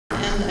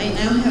And I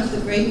now have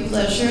the great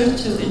pleasure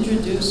to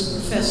introduce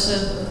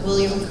Professor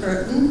William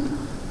Curtin.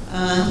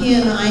 He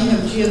and I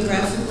have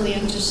geographically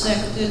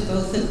intersected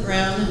both at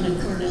Brown and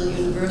at Cornell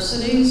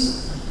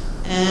universities.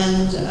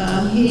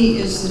 And he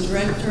is the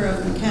Director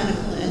of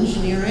Mechanical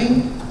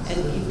Engineering at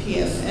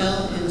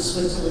EPFL in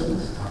Switzerland.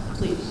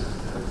 Please.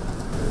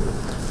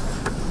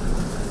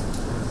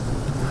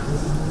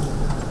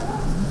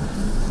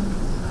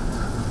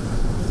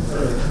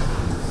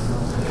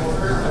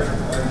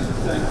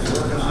 Thank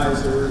the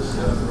organizers,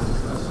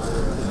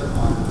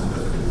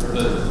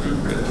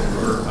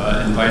 for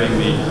inviting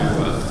me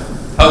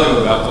to tell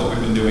you about what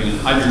we've been doing in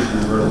hydrogen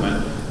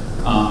embrittlement.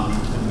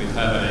 And we've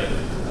had a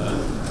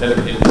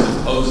dedicated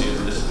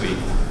symposium this week,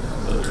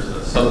 so there's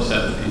a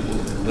subset of people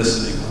who've been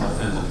listening to all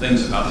kinds of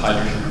things about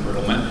hydrogen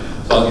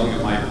embrittlement. So I'll give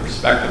you my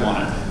perspective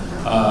on it.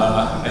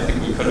 I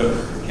think we could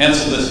have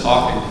canceled this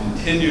talk and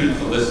continued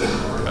to listen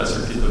to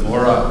Professor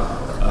Kitamura,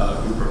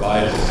 who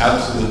provided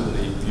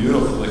absolutely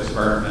beautiful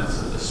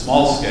experiments at the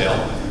small scale.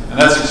 And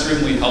that's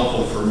extremely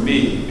helpful for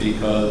me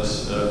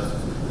because the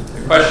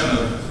question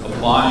of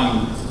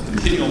applying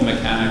continual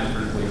mechanics,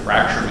 particularly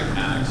fracture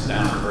mechanics,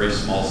 down to very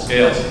small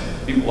scales,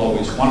 people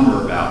always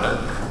wonder about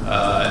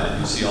it.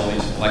 You see all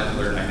these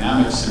molecular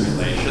dynamics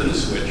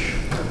simulations, which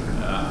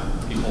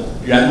people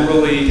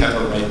generally have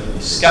a right to be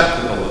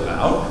skeptical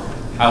about.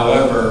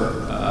 However,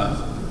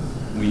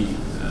 we,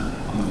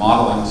 on the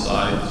modeling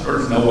side,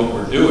 sort of know what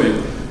we're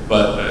doing,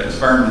 but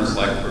experiments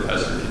like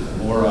Professor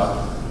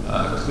Kitamura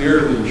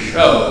clearly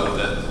show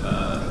that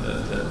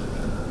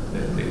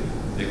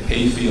the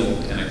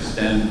K-field can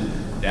extend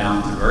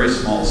down to very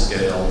small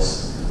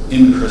scales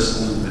in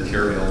crystalline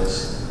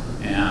materials,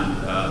 and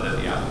that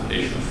the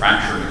application of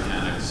fracture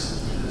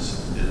mechanics is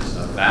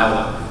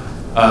valid.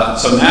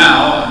 So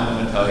now I'm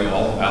going to tell you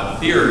all about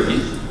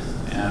theory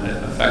and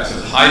effects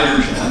of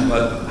hydrogen,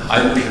 but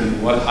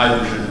hydrogen, what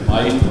hydrogen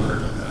might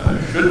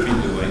or should be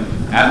doing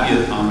at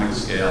the atomic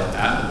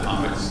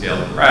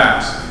scale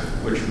cracks,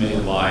 which may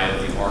lie at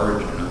the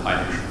origin of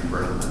hydrogen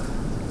embrittlement.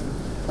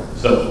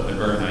 So a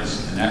very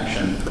nice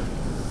connection,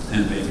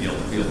 and maybe you'll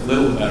feel a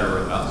little better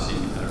about seeing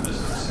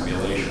atomistic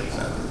simulations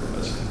after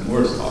Professor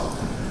Kimura's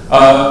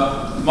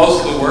talk.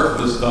 Most of the work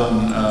was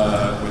done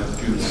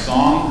with June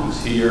Song,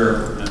 who's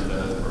here,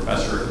 and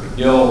Professor at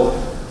McGill,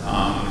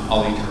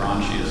 Ali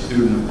Taranchi, a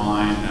student of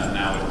mine,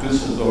 now at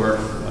Dusseldorf,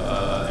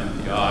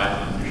 MPI,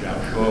 and Zhao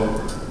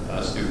Shuo,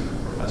 a student of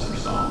Professor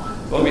Song.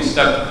 So let me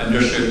step and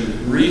just show you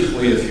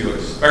briefly a few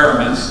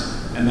experiments,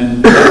 and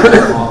then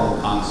model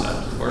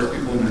concepts. Of course,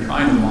 people have been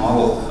trying to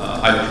model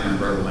hydrogen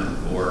embrittlement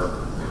for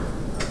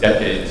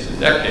decades and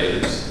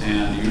decades,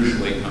 and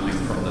usually coming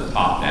from the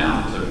top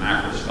down. It's a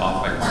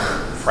macroscopic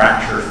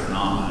fracture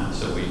phenomenon,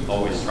 so we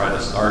always try to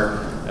start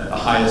at the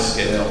highest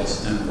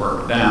scales and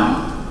work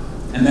down.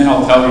 And then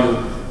I'll tell you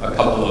a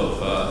couple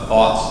of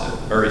thoughts at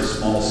very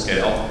small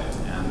scale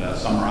and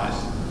summarize.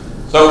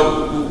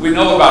 So we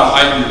know about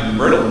hydrogen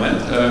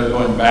embrittlement,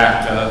 going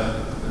back,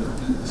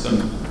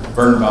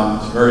 Birnbaum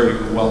is very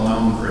well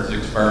known for his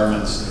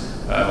experiments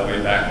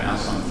way back now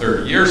some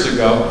 30 years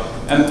ago.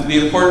 And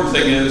the important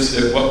thing is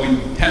that what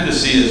we tend to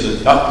see is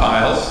a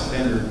ductile,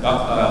 standard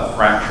ductile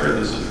fracture.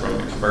 This is from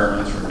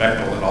experiments from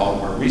Bechtel et al.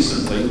 More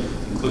recently,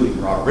 including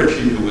Rob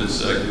Ritchie, who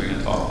was giving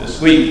a talk this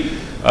week.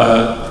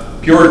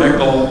 Pure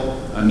nickel,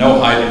 no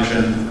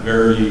hydrogen,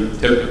 very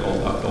typical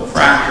ductile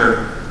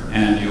fracture,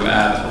 and you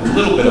add a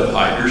little bit of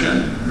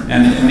hydrogen.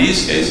 And in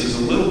these cases,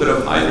 a little bit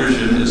of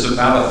hydrogen is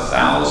about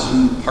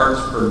 1,000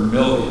 parts per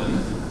million.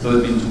 So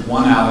that means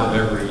 1 out of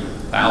every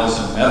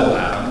 1,000 metal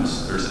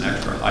atoms, there's an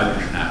extra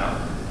hydrogen atom.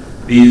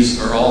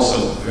 These are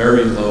also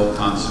very low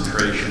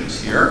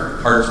concentrations here,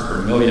 parts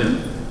per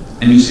million,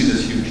 and you see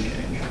this huge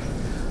change.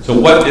 So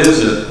what is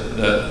it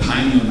that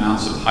tiny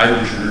amounts of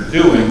hydrogen are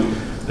doing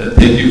that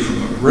take you from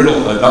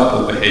a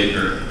ductile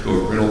behavior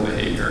to a brittle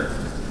behavior?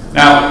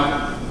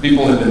 Now,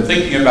 people have been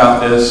thinking about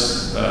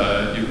this.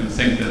 You can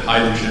think that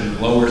hydrogen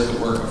lowers the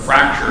work of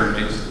fracture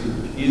and makes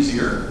it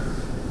easier.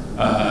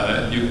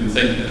 You can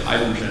think that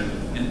hydrogen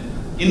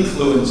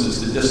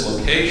influences the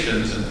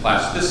dislocations and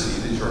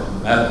plasticity, these are all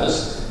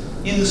metals,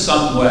 in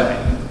some way.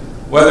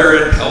 Whether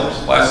it helps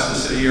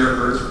plasticity or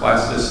hurts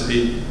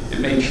plasticity, it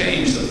may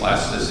change the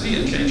plasticity,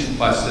 and changing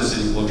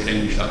plasticity will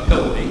change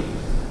ductility.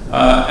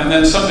 And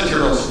then some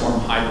materials form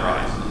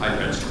hydrides, and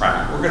hydrides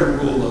crack. We're going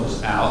to rule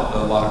those out, a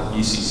lot of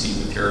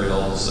BCC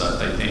materials,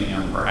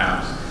 titanium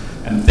perhaps,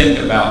 and think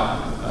about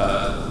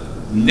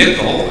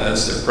nickel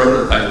as the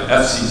prototype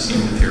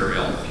FCC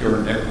material,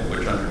 pure nickel,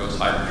 which undergoes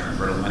hydrogen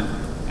embrittlement,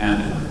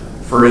 and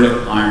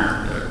ferritic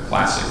iron, the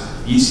classic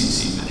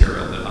BCC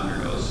material that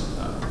undergoes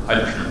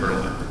hydrogen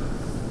embrittlement.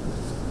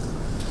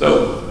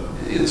 So,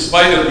 in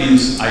spite of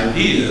these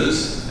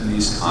ideas and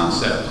these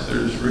concepts,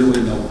 there's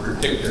really no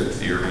predictive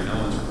theory. No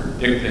one's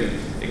predicting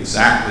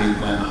exactly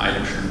when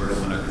hydrogen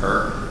embrittlement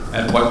occur,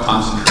 at what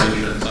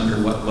concentrations,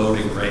 under what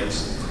loading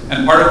rates.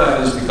 And part of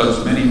that is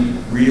because many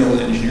real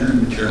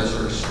engineering materials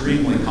are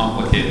extremely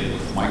complicated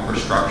with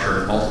microstructure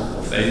and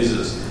multiple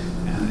phases,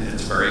 and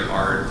it's very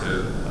hard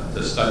to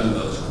study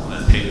those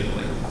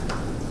quantitatively.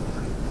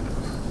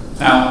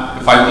 Now,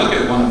 if I look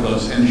at one of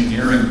those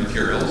engineering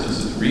materials,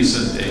 this is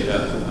recent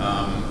data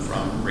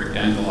from Rick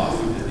Dangeloff,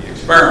 who did the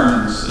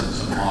experiments, and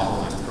some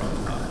modeling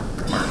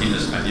from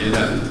Martinez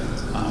Medieta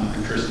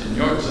and Christian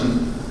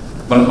Jorgensen.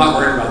 But I'm not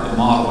worried about the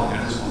modeling.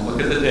 I just want to look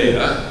at the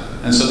data.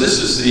 And so this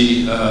is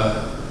the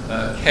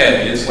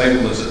K. It's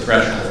labeled as a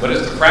threshold, but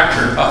it's the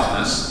fracture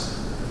toughness.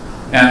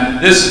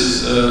 And this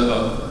is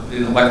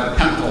an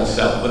electrochemical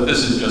cell, but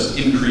this is just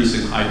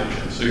increasing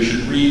hydrogen. So you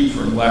should read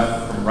from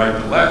right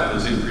to left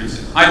as increasing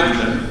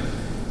hydrogen,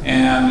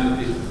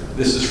 and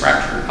this is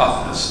fracture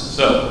toughness.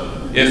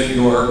 So if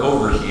you're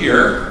over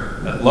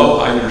here at low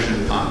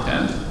hydrogen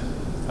content,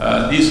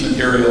 these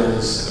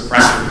materials, the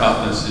fracture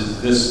toughness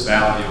is this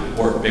value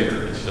or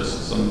bigger. It's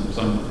just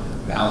some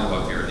value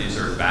up here. These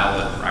are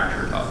valid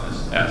fracture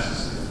toughness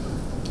tests.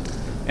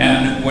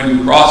 And when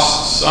you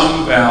cross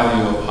some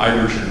value of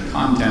hydrogen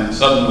content,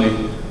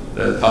 suddenly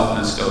the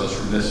toughness goes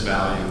from this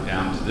value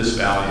down to this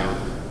value,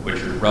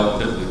 which are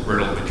relatively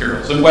brittle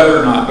materials. And whether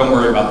or not, don't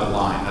worry about the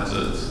line. That's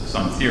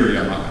some theory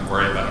I'm not going to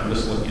worry about. I'm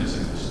just looking at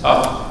things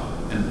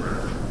tough and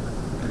brittle.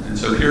 And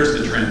so here's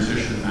the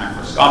transition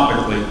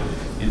macroscopically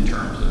in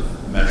terms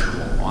of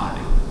measurable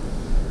quantity.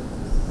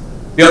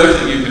 The other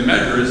thing you can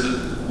measure is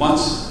that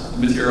once the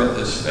material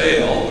has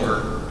failed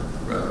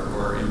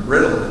or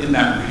embrittled, in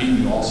that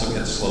regime you also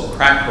get slow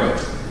crack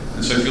growth.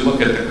 And so if you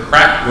look at the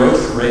crack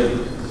growth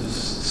rate,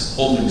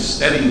 holding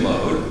steady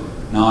load,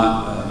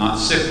 not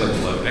cyclic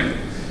loading,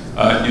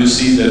 you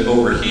see that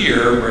over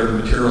here, where the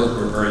materials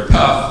were very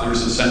tough,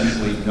 there's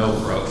essentially no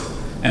growth.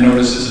 And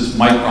notice this is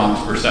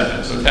microns per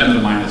second, so 10 to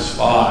the minus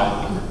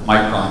 5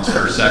 microns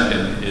per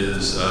second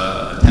is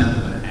a tenth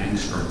of an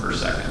angstrom per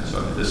second.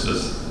 So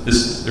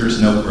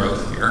there's no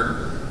growth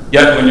here.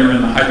 Yet when you're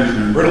in the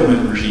hydrogen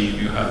embrittlement regime,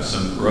 you have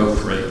some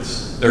growth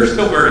rates. They're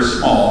still very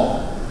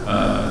small,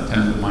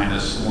 10 to the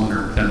minus 1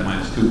 or 10 to the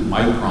minus 2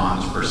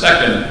 microns per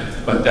second,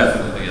 but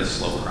definitely a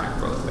slow crack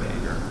growth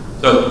behavior.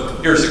 So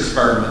here's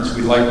experiments.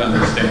 We'd like to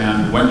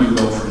understand when you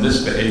go from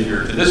this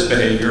behavior to this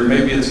behavior,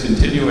 maybe it's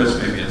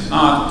continuous, maybe it's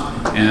not,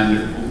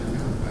 and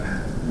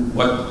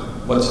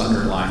what's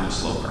underlying the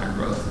slow crack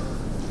growth.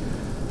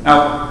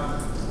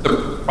 Now,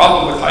 the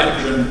problem with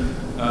hydrogen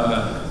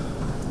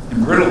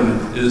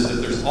embrittlement is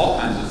that there's all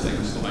kinds of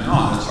things going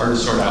on. It's hard to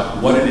sort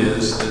out what it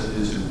is that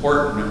is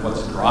important and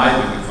what's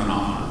driving the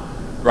phenomenon,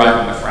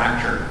 driving the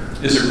fracture.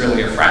 Is it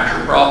really a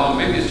fracture problem?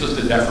 Maybe it's just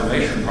a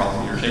deformation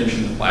problem. You're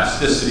changing the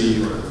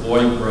plasticity or the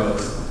void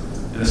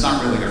growth, and it's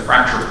not really a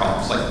fracture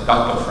problem. It's like a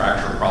ductal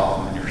fracture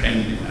problem, and you're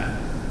changing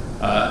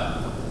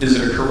that. Is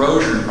it a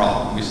corrosion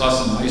problem? We saw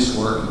some nice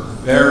work,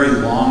 very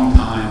long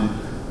time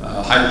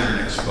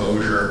hydrogen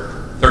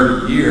exposure,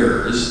 30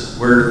 years,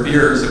 where it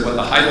appears that what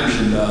the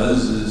hydrogen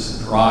does is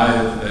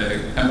drive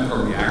a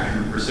chemical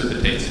reaction that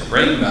precipitates the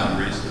grain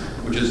boundaries,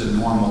 which is a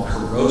normal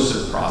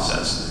corrosive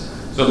process.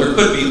 So there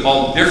could be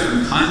all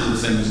different kinds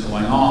of things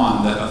going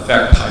on that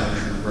affect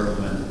hydrogen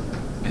embrittlement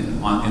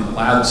in the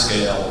lab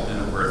scale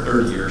and over a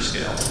 30-year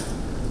scale.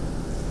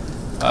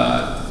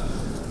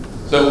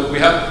 So we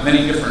have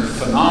many different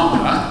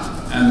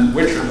phenomena, and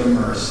which of them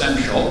are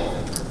essential?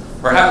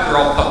 Perhaps they're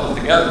all coupled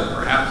together.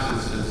 Perhaps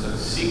it's a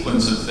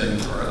sequence of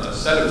things or a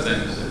set of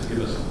things that give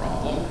us a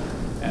problem.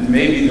 And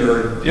maybe there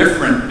are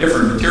different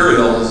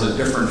materials, a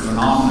different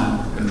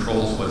phenomenon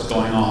controls what's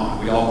going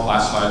on. We all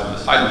classify them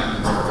as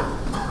hydrogen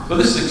embrittlement. So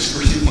this is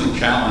extremely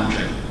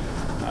challenging,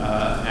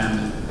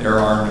 and there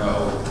are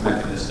no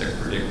mechanistic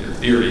predictive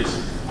theories.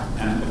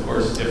 And of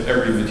course, if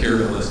every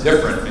material is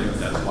different, maybe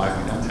that's why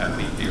we don't have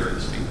weak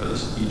theories,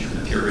 because each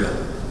material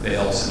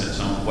fails in its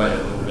own way, a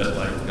little bit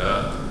like,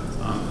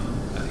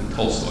 I think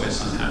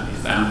Tolstoy's Unhappy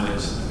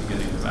Families at the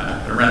beginning of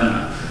Anna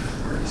Karenina,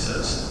 where he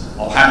says,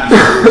 all happy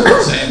families are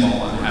the same,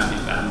 all unhappy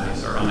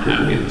families are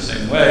unhappy in the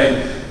same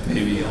way,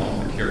 maybe all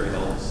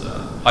materials,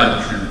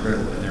 hydrogen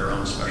brittle in their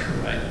own special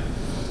way.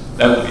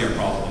 That would be a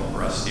problem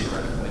for us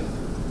theoretically.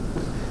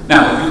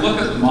 Now, if you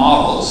look at the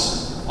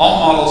models,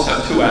 all models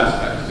have two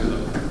aspects to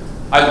them.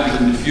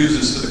 Hydrogen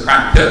diffuses to the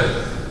crack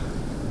tip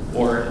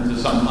or into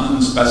some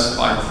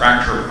unspecified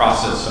fracture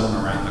process zone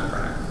around the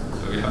crack.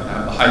 So you have to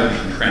have the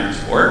hydrogen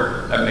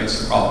transport. That makes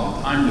the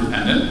problem time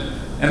dependent.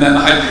 And then the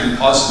hydrogen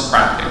causes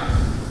cracking.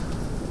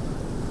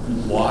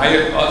 Why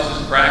it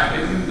causes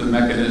cracking, the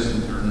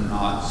mechanisms are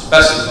not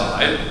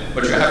specified,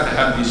 but you have to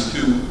have these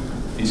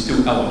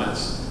two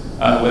elements.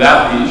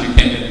 Without these, you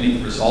can't get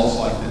any results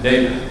like the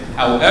data.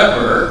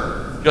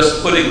 However,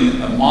 just putting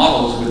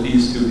models with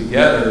these two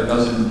together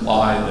doesn't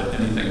imply that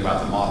anything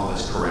about the model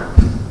is correct.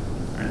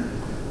 Right?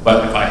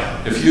 But if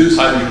I diffuse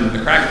hydrogen in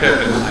the crack tip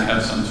and I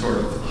have some sort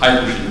of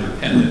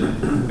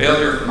hydrogen-dependent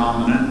failure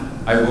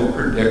phenomenon, I will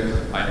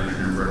predict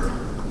hydrogen embrittlement.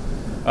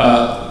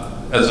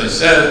 As I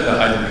said, the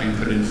hydrogen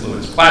could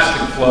influence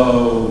plastic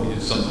flow. You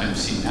sometimes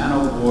see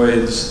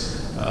nanovoids.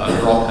 There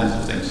are all kinds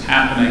of things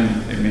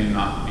happening. They may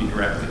not be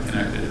directly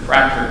connected to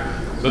fracture.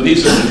 So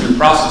these are the two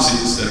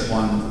processes that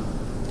one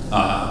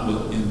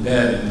will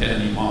embed into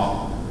any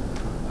model.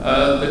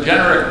 The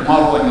generic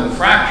modeling of the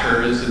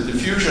fracture is that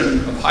diffusion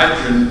of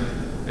hydrogen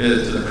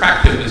to the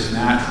crack tip is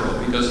natural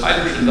because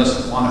hydrogen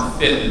doesn't want to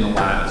fit in the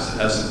lattice. It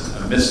has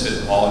a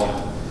misfit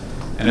volume.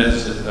 And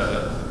it's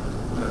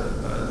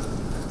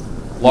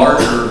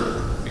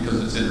larger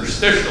because it's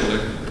interstitial.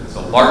 It's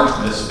a large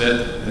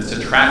misfit, and it's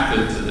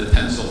attracted to the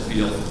tensile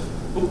field.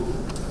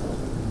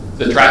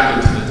 It's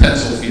attracted to the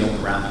tensile field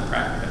around the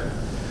crack tip.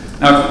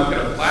 Now, if you look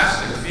at a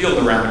plastic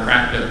field around the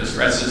crack tip, the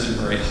stress isn't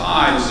very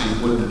high, so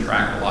you wouldn't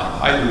attract a lot of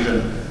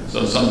hydrogen.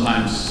 So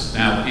sometimes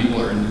now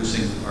people are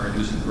using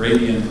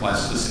gradient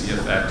plasticity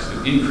effects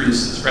to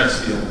increase the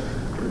stress field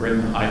to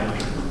bring the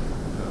hydrogen.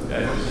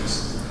 Okay,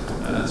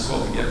 that's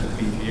what we get with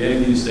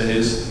BPA these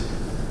days.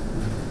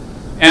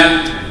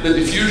 And the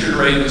diffusion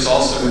rate is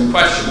also in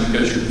question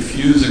because you're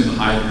diffusing the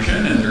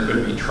hydrogen, and there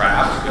could be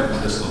traps, could be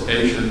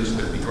dislocations,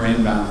 could be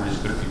grain boundaries,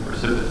 could be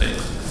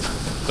precipitation.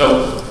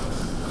 So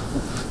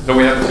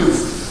we have two.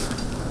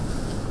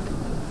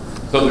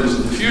 So there's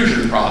a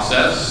diffusion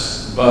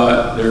process,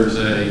 but there's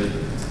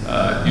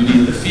you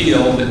need the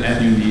field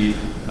and you need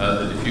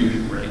the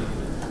diffusion rate.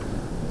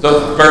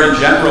 So very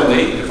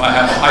generally, if I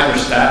have a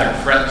hydrostatic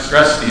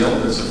stress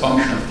field, it's a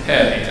function of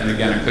K, and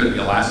again, it could be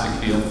elastic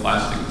field,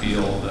 plastic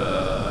field,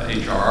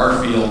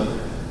 HRR field.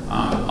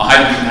 A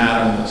hydrogen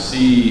atom will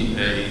see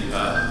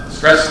a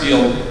stress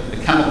field. The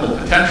chemical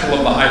potential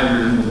of the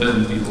hydrogen will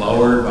then be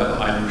lowered by the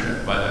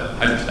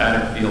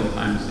hydrostatic field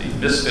times the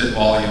misfit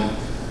volume.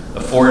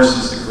 The force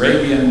is the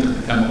gradient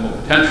of the chemical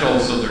potential,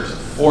 so there's a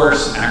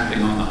force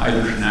acting on the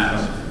hydrogen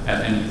atom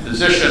at any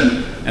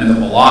position, and the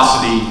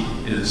velocity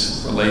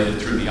is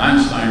related through the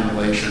Einstein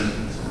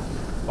relation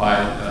by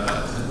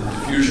the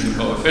diffusion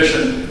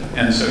coefficient.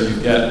 And so you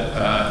get,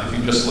 if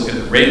you just look at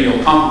the radial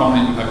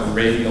component, you have a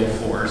radial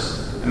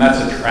force, and that's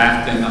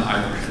attracting the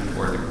hydrogen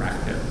toward the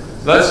crack tip.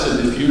 So that's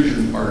the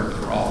diffusion part of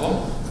the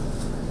problem.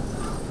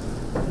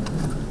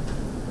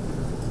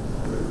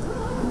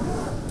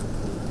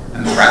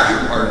 And the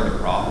fracture part of the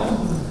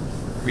problem,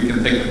 we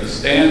can think of the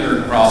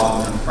standard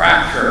problem in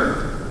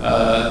fracture.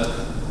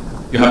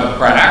 You have a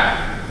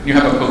crack, you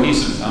have a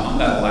cohesive zone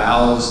that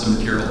allows the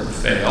material to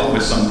fail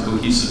with some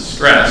cohesive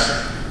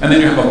stress. And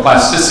then you have a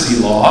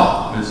plasticity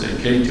law. There's a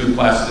J2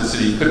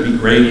 plasticity, could be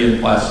gradient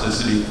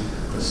plasticity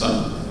with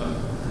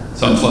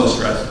some flow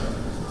stress.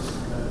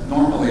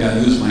 Normally I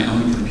use my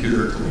own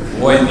computer to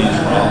avoid these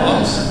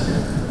problems.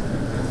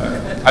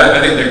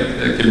 I think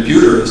the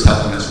computer is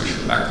telling us we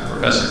should go back to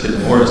Professor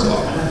Kidmore's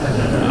law.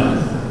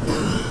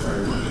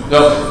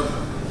 So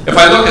if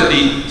I look at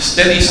the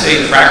steady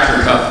state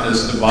fracture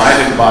toughness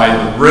divided by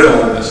the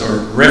brittle,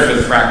 or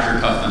Griffith fracture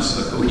toughness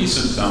of the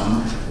cohesive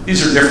zone,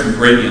 these are different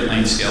gradient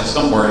length scales.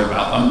 Don't worry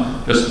about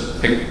them.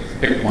 Just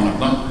pick one of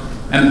them.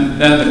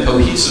 And then the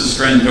cohesive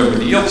strain over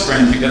the yield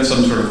strain, you get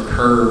some sort of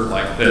curve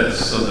like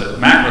this. So that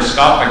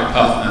macroscopic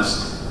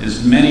toughness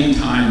is many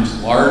times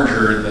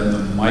larger than the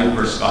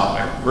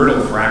microscopic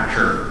brittle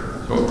fracture,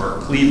 or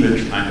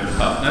cleavage kind of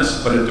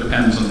toughness, but it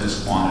depends on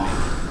this quantity.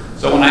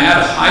 So when I add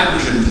a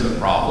hydrogen to the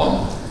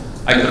problem,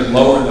 I could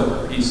lower the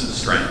cohesive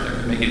strength. I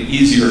could make it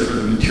easier for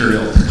the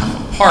material to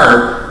come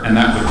apart, and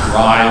that would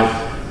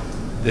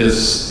drive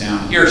this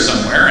down here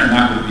somewhere, and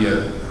that would be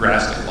a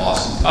drastic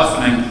loss in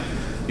toughening.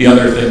 The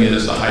other thing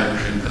is the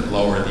hydrogen could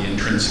lower the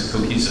intrinsic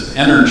cohesive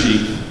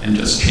energy and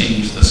just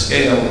change the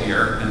scale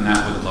here, and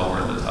that would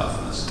lower the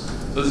toughness.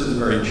 So this is a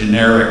very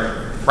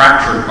generic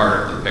fracture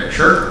part of the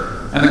picture.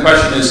 And the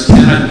question is,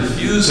 can I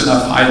diffuse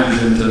enough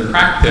hydrogen to the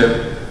crack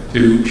tip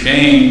to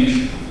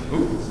change?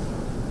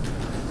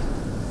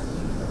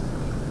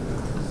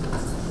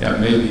 Yeah,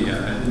 maybe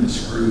I didn't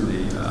screw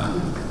the,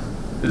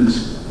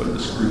 didn't put the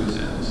screws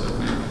in, so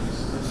maybe.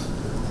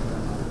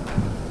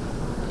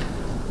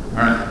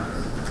 All right.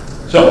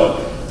 So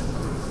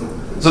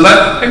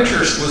that picture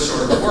would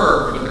sort of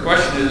work, but the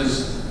question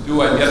is,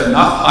 do I get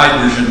enough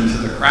hydrogen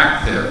to the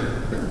crack tip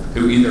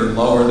to either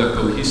lower the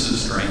cohesive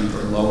strength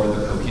or lower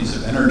the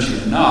cohesive energy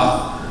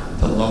enough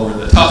to lower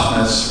the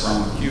toughness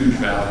from huge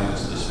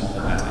values to small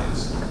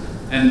values?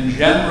 And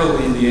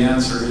generally the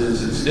answer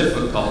is it's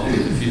difficult to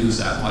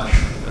diffuse as much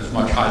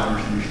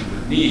hydrogen as you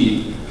would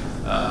need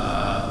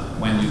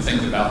when you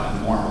think about the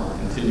normal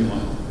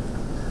continuum.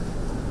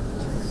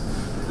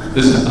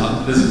 This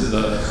is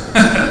the,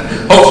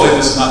 hopefully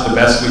this is not the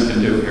best we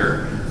can do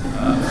here.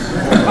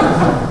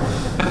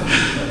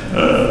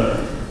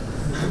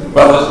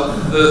 Well,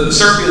 the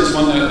Serbians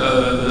won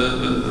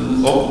the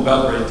local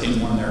Belgrade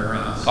team won their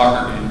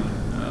soccer game,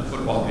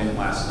 football game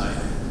last night.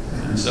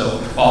 And so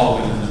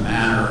following in the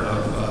manner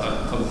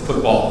of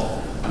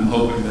football, I'm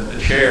hoping that the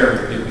chair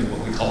will give me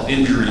what we call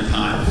injury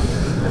time.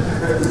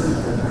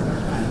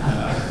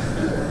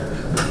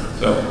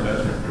 So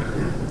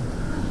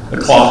the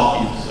clock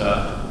keeps,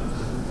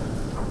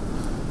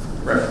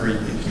 referee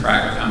keeps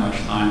track of how much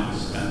time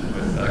is spent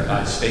with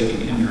guys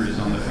faking injuries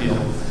on the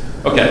field.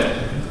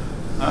 Okay.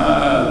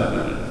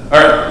 All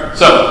right.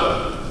 So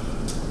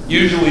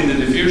usually the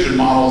diffusion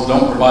models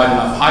don't provide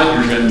enough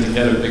hydrogen to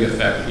get a big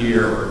effect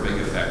here or a big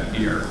effect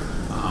here,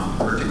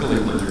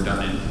 particularly when they're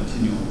done in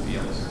continuum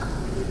fields.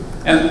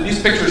 And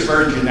these pictures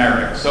are very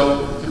generic.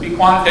 So to be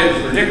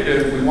quantitatively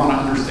predictive, we want to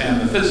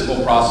understand the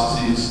physical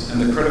processes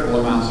and the critical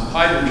amounts of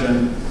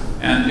hydrogen.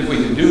 And if we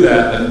could do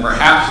that, then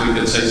perhaps we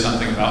could say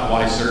something about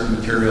why certain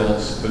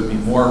materials could be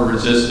more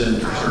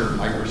resistant or certain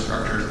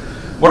microstructures.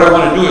 What I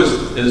want to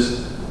do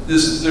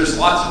is there's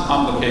lots of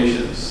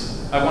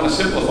complications. I want to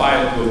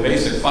simplify it to a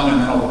basic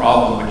fundamental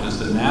problem, which is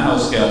the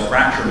nanoscale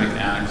fracture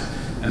mechanics,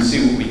 and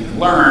see what we can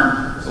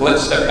learn. So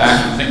let's step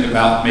back and think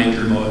about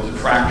major modes of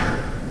fracture.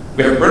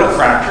 We have brittle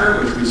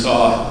fracture, which we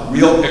saw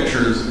real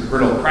pictures of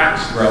brittle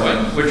cracks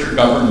growing, which are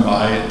governed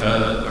by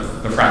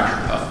the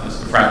fracture toughness,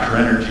 the fracture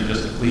energy,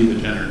 just the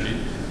cleavage energy.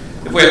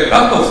 If we have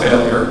ductile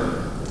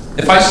failure,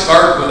 if I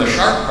start with a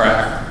sharp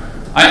crack,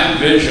 I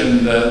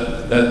envision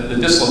that the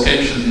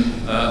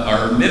dislocation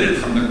are emitted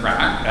from the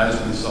crack, as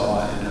we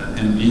saw in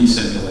an MV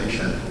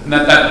simulation, and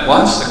that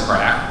blunts the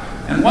crack.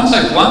 And once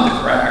I blunt the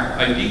crack,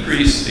 I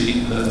decrease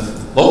the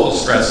local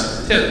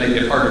stress at the tip,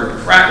 make it harder to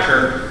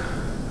fracture.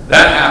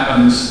 That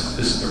happens,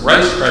 this is the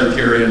Rice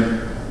criterion,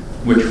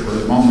 which for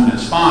the moment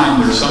is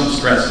fine. There's some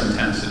stress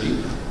intensity.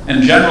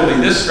 And generally,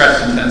 this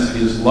stress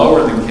intensity is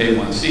lower than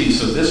K1C,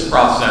 so this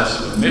process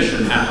of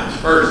emission happens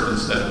first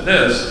instead of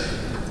this.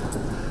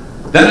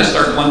 Then I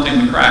start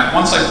blunting the crack.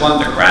 Once I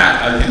blunt the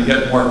crack, I can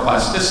get more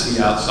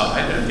plasticity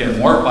outside, and get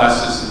more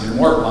plasticity and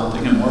more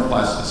blunting, and more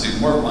plasticity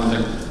and more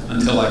blunting,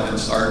 until I can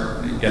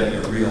start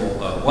getting a real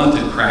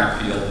blunted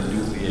crack field and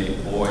nucleate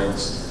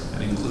voids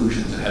and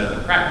inclusions ahead of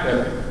the crack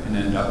tip, and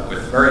end up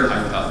with very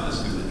high toughness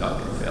due to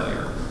ductile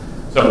failure.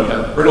 So we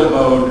have brittle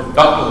mode,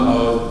 ductile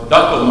mode,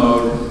 ductile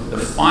mode. The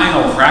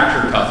final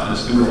fracture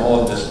toughness due to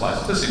all of this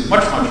plasticity is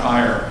much, much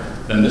higher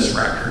than this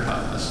fracture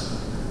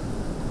toughness.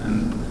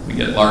 And we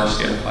get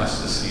large-scale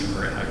plasticity and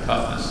very high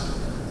toughness.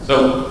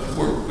 So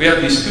we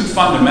have these two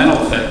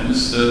fundamental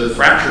things, the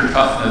fracture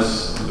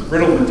toughness of the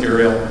brittle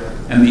material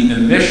and the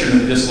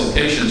emission of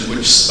dislocations,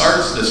 which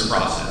starts this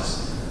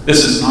process.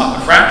 This is not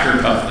the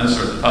fracture toughness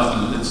or the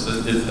toughness,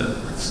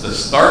 it's the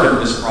start of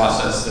this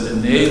process that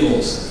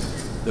enables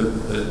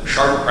the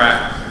sharp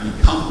crack to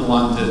become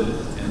blunted,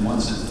 and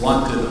once it's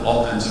blunted,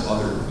 all kinds of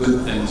other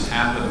good things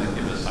happen that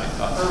give us high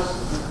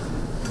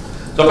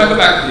toughness. So if I go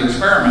back to the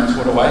experiments,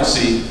 what do I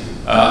see?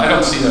 I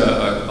don't see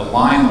a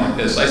line like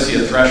this. I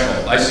see a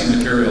threshold. I see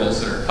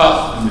materials that are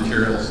tough and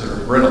materials that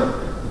are brittle.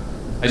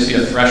 I see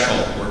a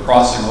threshold. We're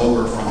crossing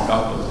over from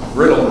ductile to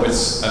brittle with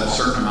a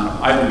certain amount of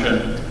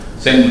hydrogen.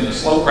 Same with the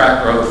slow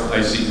crack growth.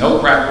 I see no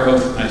crack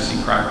growth, and I see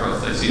crack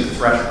growth. I see a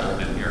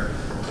threshold in here.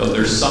 So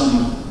there's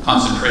some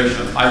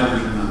concentration of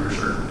hydrogen under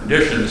certain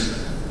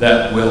conditions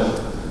that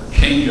will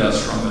change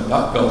us from a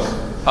ductile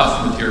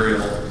tough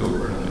material to a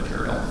brittle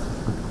material.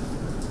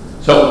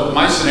 So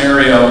my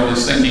scenario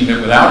is thinking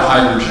that without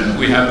hydrogen,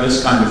 we have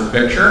this kind of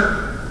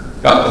picture,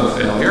 ductile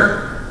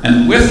failure,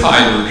 and with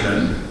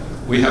hydrogen,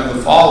 we have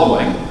the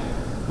following.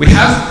 We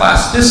have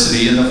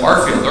plasticity in the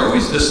far field. There are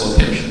always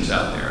dislocations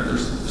out there.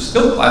 There's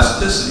still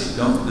plasticity.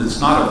 It's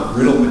not a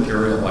brittle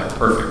material like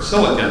perfect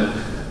silicon,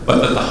 but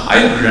that the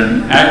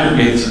hydrogen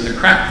aggregates at the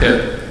crack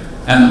tip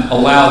and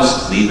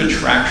allows cleavage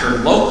fracture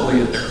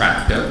locally at the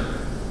crack tip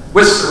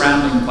with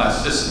surrounding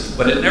plasticity,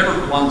 but it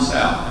never blunts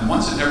out. And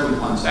once it never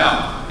blunts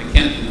out, it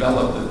can't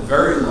develop the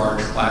very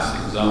large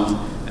plastic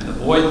zone and the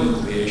void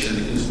nucleation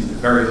that gives me the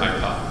very high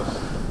toughness.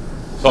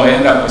 So I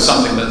end up with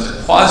something that's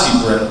a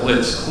quasi-brittle.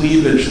 It's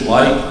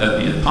cleavage-like at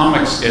the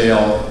atomic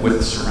scale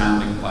with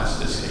surrounding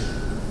plasticity.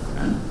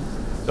 Okay?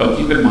 So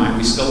keep in mind,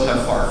 we still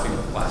have far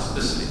field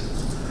plasticity,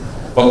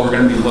 but we're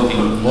going to be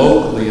looking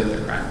locally at the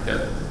crack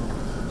tip.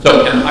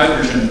 So can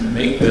hydrogen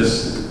make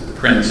this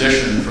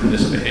transition from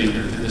this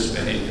behavior to this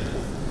behavior?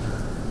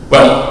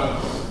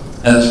 Well,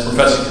 as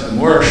Professor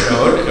Kitamura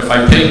showed, if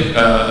I take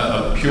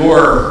a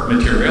pure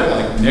material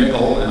like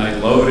nickel and I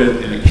load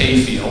it in a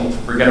K field,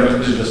 forget about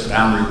this, is just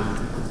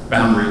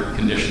boundary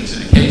conditions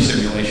in a K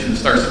simulation, it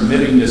starts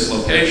emitting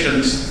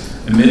dislocations,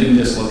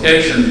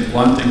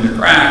 blunting the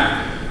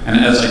crack, and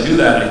as I do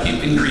that, I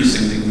keep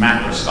increasing the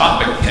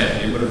macroscopic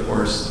K, but of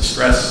course the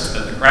stress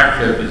at the crack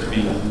tip is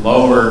being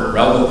lowered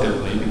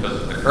relatively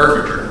because of the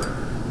curvature,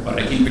 but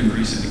I keep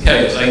increasing the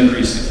K. As I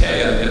increase the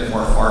K, I get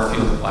more far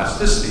field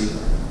plasticity,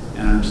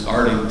 and I'm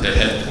starting to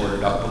head toward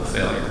ductile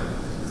failure.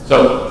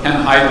 So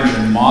can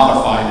hydrogen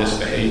modify this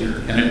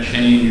behavior? Can it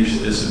change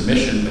this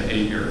emission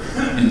behavior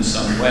in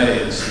some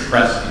way and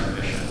suppress the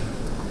emission?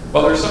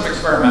 Well, there's some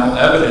experimental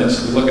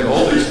evidence. We look at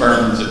old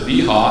experiments at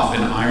VHOF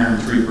in iron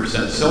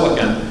 3%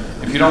 silicon.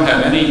 If you don't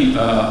have any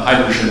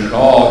hydrogen at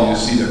all, you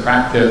see the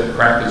crack tip, the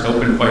crack is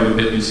open quite a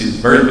bit. You see these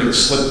very big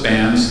slip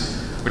bands,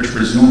 which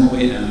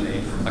presumably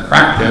emanate from the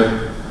crack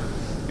tip.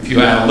 If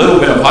you add a little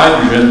bit of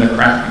hydrogen, the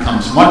crack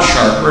becomes much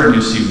sharper and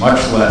you see much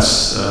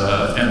less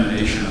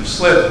emanation of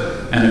slip.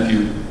 And if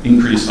you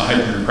increase the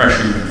hydrogen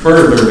pressure even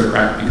further, the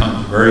crack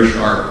becomes very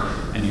sharp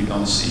and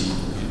you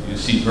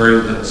see very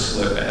little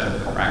slip ahead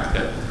of the crack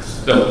tip.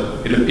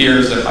 So it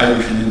appears that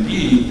hydrogen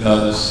indeed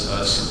does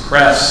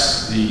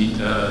suppress the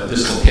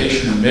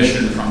dislocation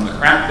emission from the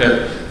crack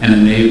tip and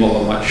enable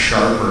a much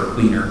sharper,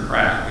 cleaner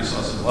crack. We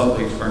saw some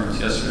lovely experiments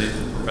yesterday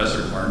from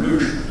Professor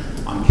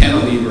Barnouche on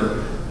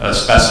cantilever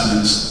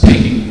specimens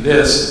taking taking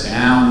this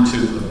down to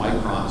the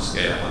micron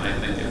scale, and I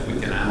think if we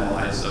can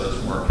analyze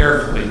those more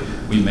carefully,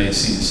 we may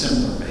see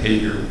similar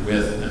behavior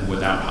with and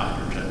without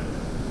hydrogen.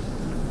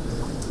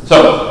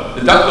 So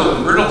the ductile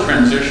to brittle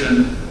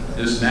transition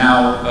is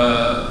now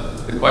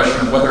the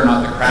question of whether or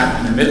not the crack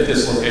can emit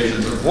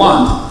dislocations of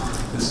blunt,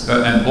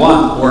 and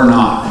blunt or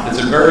not.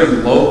 It's a very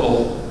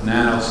local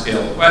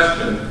nanoscale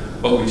question,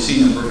 but we've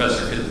seen in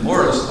Professor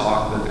Kitamura's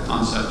talk that the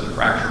concept of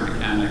fracture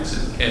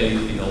mechanics and K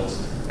fields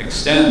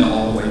extend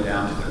all the way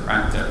down to the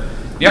crack tip.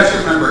 You have to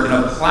remember, in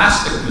a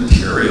plastic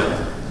material,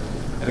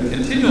 at a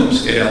continuum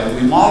scale,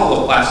 we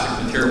model a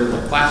plastic material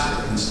with a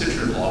plastic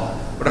constitutive law.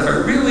 But if I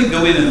really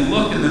go in and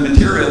look in the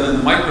material in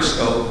the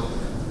microscope,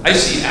 I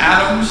see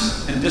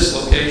atoms and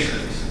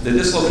dislocations. The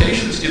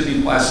dislocations give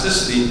me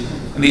plasticity,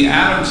 and the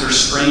atoms are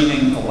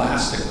straining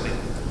elastically.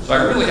 So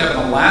I really have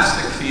an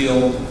elastic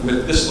field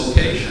with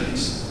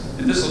dislocations,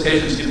 and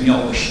dislocations give me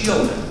all the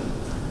shielding.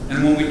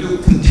 And when we do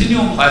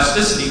continuum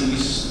plasticity, we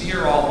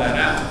smear all that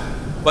out.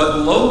 But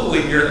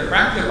locally near the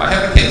crack tip, I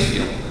have a K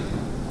field.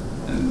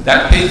 And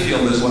that K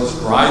field is what's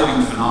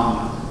driving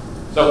phenomena.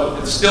 So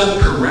it's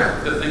still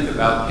correct to think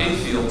about K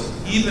fields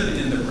even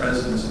in the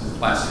presence of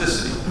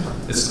plasticity.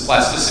 It's the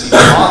plasticity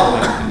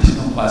modeling,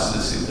 continuum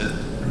plasticity, that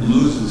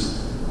loses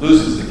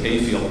the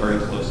K field very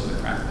close to the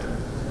crack tip.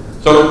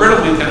 So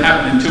embrittlement can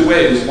happen in two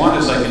ways. One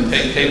is I can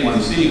take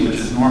K1Z, which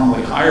is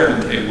normally higher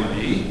than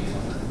K1E,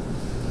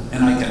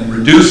 and I can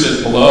reduce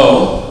it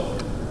below.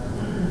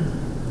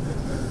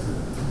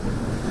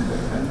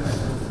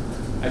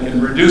 I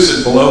can reduce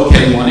it below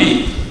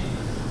K1E.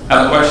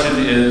 Now the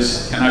question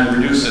is, can I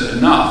reduce it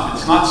enough?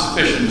 It's not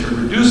sufficient to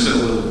reduce it a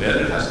little bit.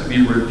 It has to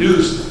be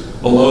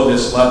reduced below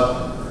this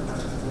level.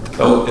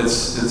 So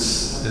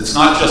it's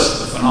not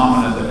just the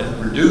phenomena that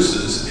it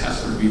reduces, it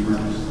has to be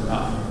reduced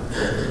enough.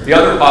 The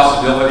other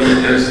possibility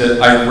is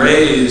that I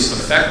raise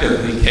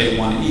effectively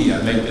K1E.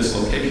 I make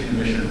dislocation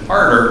emission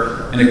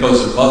harder, and it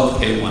goes above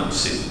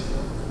K1C.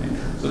 Okay?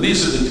 So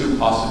these are the two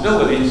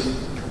possibilities,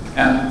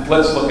 and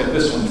let's look at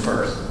this one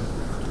first.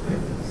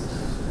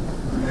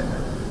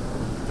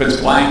 If it's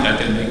blank, I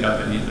can make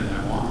up anything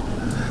I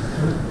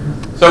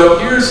want. So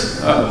here's,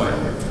 oh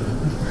boy.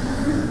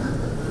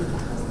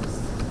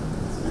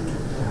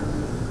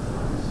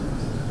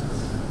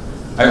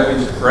 I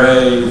always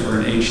pray for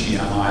an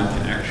HDMI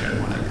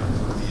connection when I come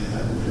to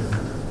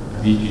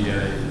the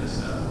VGA.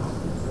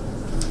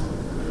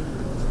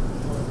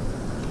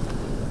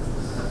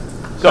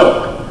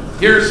 So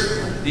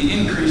here's the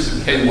increase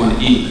of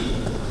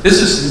K1E.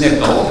 This is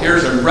nickel.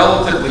 Here's a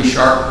relatively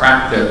sharp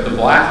crack tip. The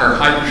black are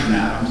hydrogen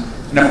atoms.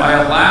 And if I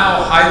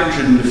allow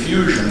hydrogen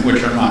diffusion,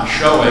 which I'm not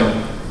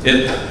showing,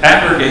 it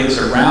aggregates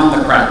around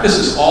the crack. This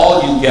is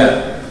all you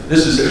get.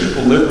 This is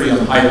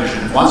equilibrium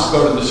hydrogen. It wants to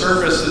go to the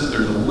surfaces.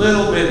 There's a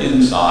little bit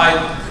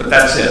inside, but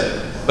that's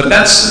it. But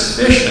that's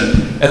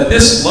sufficient. At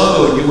this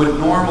load, you would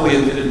normally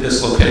emit a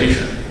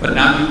dislocation, but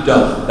now you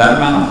don't. That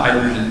amount of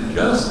hydrogen,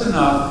 just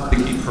enough to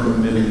keep from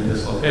emitting a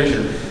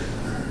dislocation.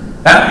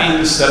 That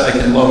means that I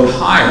can load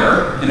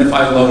higher, and if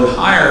I load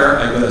higher,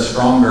 I get a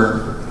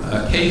stronger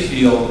K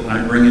field, and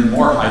I bring in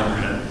more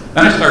hydrogen.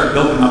 Then I start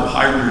building up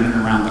hydrogen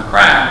around the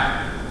crack.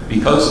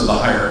 Because of the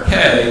higher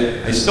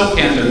K, I still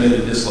can't emit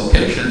a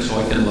dislocation, so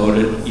I can load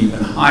it even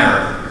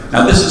higher.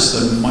 Now this is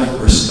the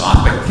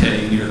microscopic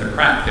K near the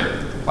crack tip.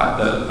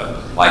 The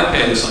applied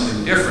K is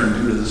something different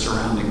due to the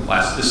surrounding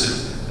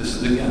plasticity. This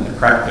is again the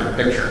crack tip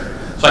picture.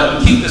 So I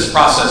can keep this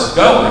process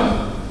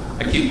going.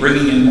 I keep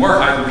bringing in more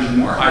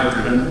hydrogen,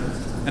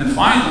 and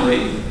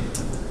finally,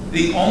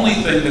 the only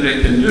thing that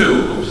it can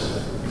do,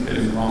 oops, I'm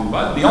hitting the wrong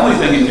button, the only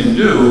thing it can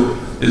do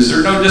is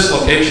there are no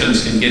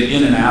dislocations can get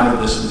in and out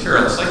of this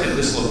material. It's like a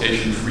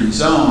dislocation-free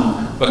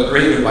zone, but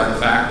created by the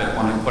fact that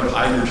when I put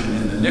hydrogen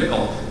in the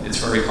nickel, it's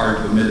very hard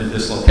to emit a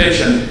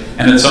dislocation,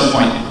 and at some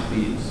point it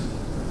leaves,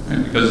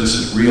 right? Because this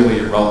is really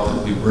a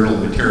relatively brittle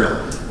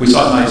material. We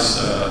saw a nice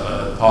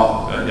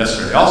talk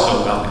yesterday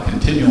also about the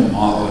continuum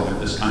modeling of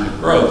this kind of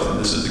growth, and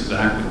this is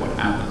exactly what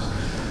happens.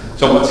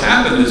 So what's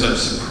happened is I've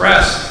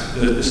suppressed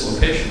the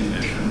dislocation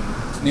emission,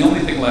 and the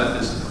only thing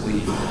left is the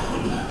cleave.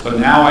 So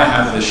now I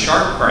have this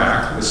sharp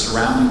crack with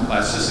surrounding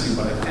plasticity,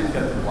 but I can't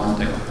get the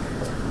blunting.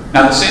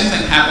 Now the same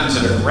thing happens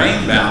at a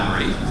grain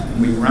boundary. And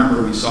we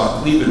remember we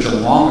saw cleavage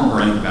along a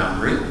grain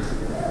boundary.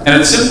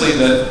 And it's simply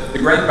that the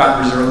grain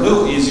boundaries are a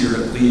little easier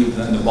to cleave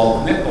than the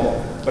bulk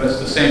nickel, but it's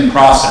the same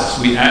process.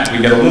 We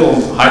get a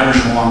little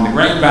hydrogen along the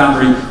grain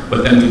boundary,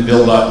 but then we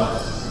build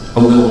up a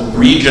little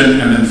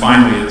region, and then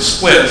finally it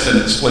splits, and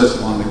it splits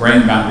along the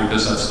grain boundary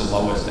because that's the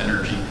lowest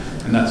energy.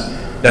 And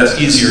that's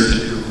easier to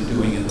do than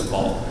doing in the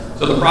bulk.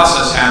 So the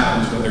process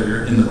happens whether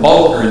you're in the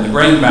bulk or in the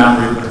grain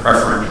boundary, but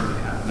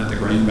preferentially happen at the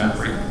grain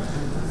boundary.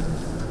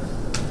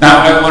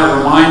 Now I want to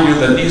remind you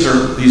that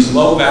these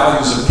low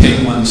values of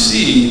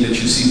K1C that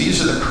you see,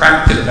 these are the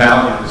crack tip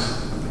values.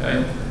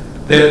 Okay?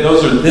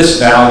 Those are this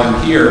value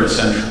here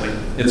essentially.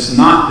 It's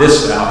not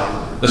this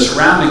value. The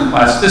surrounding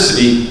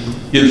plasticity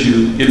gives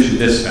you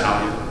this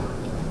value.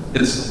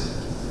 It's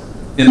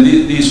in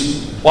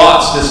these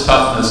plots, this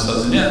toughness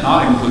does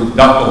not include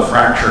ductile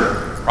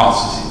fracture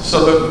processes.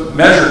 So the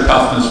measured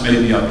toughness may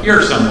be up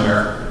here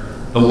somewhere.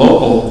 The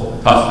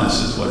local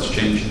toughness is what's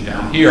changing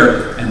down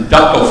here, and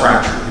ductile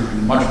fracture gives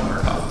you much more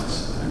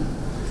toughness. Right?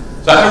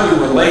 So how do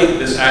we relate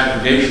this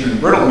aggregation and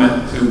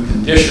embrittlement to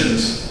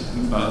conditions,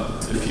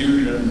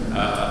 diffusion,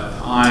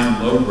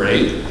 time, load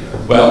rate?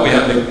 Well, we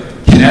have the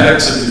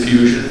kinetics of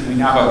diffusion. We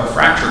now have a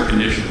fracture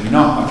condition. We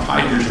know how much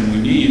hydrogen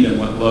we need and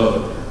what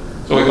load.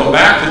 So we go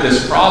back to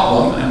this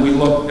problem and we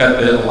look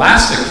at the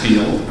elastic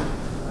field,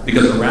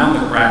 because around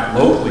the crack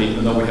locally,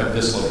 even though we have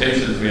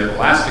dislocations, we have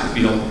elastic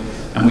field,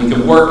 and we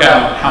can work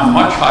out how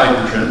much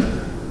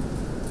hydrogen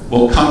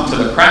will come to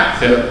the crack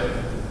tip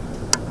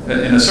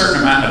in a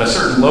certain amount, at a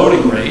certain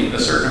loading rate, a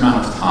certain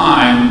amount of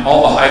time.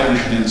 All the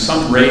hydrogen in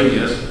some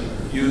radius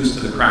fused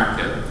to the crack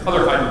tip.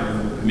 Other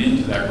hydrogen will come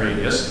into that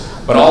radius,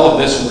 but all of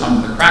this will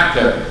come to the crack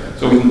tip.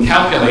 So we can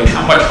calculate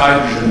how much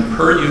hydrogen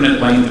per unit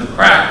length of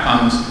crack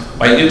comes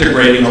by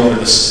integrating over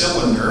the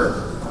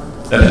cylinder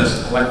that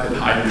has collected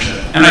hydrogen.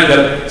 And I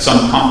get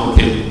some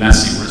complicated,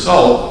 messy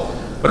result,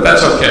 but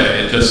that's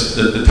okay. It just,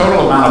 the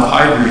total amount of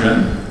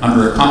hydrogen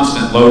under a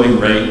constant loading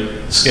rate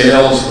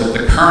scales with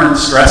the current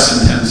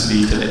stress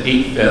intensity to the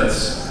 8/5,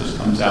 this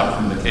comes out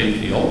from the K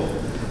field.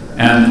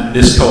 And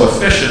this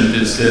coefficient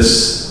is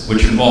this,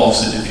 which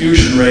involves the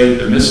diffusion rate,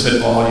 the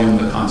misfit volume,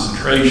 the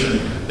concentration,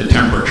 the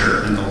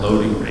temperature, and the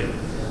loading rate.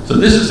 So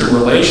this is the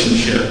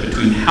relationship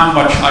between how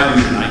much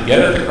hydrogen I get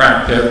at the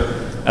crack tip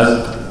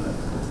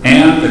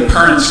and the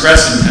current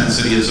stress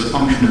intensity as a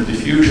function of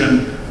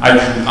diffusion,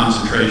 hydrogen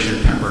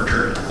concentration,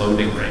 temperature, and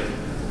loading rate.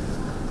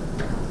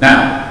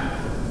 Now,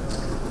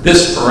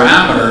 this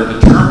parameter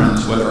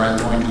determines whether I'm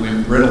going to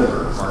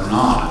embrittle or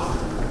not.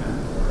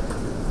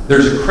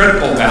 There's a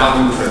critical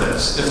value for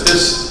this. If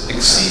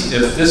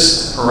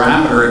this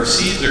parameter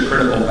exceeds a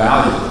critical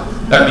value,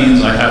 that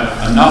means I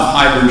have enough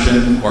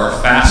hydrogen or a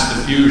fast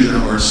diffusion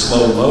or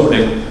slow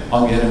loading,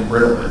 I'll get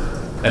embrittlement.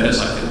 That is,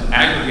 I can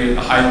aggregate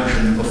the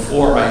hydrogen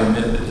before I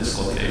emit the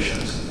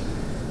dislocations.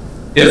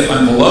 If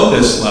I'm below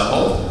this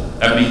level,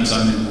 that means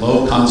I'm in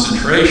low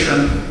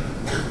concentration,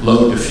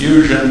 low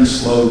diffusion,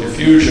 slow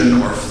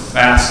diffusion, or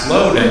fast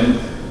loading,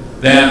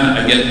 then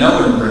I get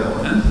no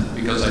embrittlement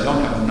because I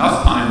don't have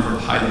enough time for the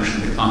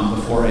hydrogen to come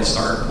before I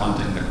start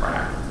blunting the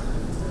crack.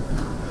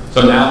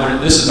 So now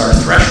this is our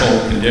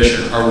threshold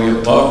condition. Are we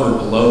above or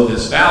below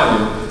this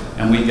value?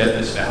 And we get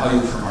this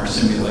value from our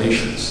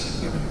simulations.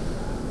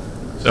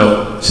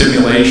 So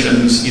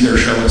simulations either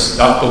show us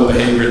ductile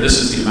behavior. This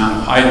is the amount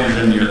of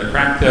hydrogen near the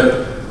crack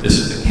tip. This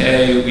is the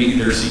K. We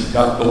either see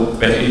ductile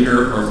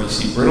behavior or we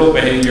see brittle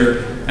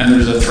behavior. And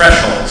there's a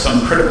threshold,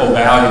 some critical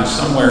value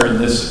somewhere in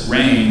this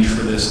range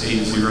for this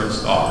A0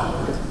 star.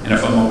 And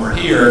if I'm over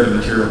here, the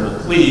material will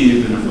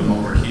cleave. And if I'm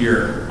over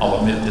here, I'll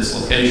emit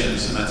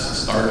dislocations. And that's the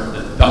start of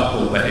the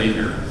ductile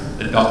behavior,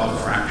 the ductile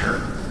fracture.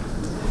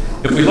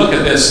 If we look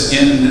at this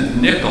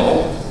in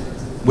nickel,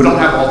 we don't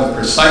have all the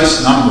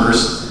precise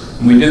numbers.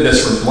 And we did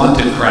this for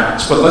blunted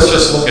cracks, but let's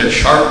just look at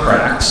sharp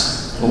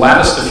cracks. The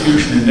lattice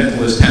diffusion in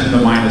nickel is 10 to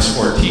the minus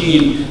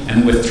 14,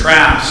 and with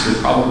traps,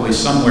 you're probably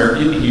somewhere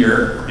in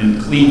here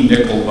in clean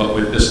nickel, but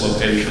with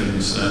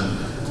dislocations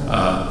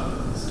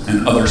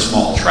and other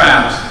small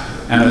traps.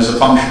 And as a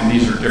function,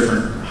 these are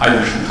different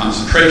hydrogen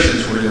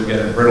concentrations where you'll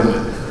get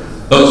embrittlement.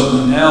 Those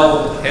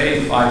Monell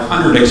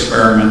K500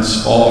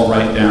 experiments fall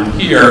right down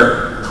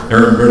here.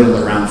 They're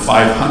embrittled around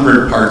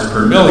 500 parts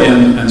per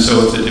million, and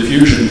so if the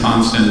diffusion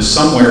constant is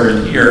somewhere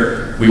in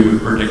here, we would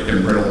predict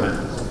embrittlement.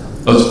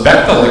 Those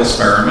Bechtel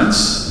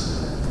experiments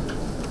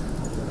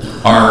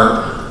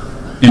are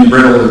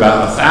embrittled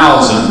about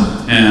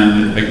 1,000,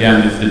 and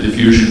again, if the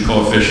diffusion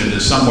coefficient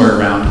is somewhere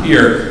around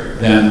here,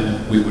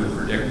 then we would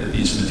predict that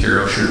these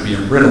materials should be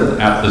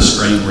embrittled at the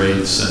strain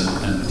rates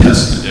and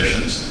test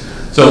conditions.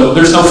 So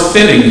there's no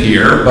fitting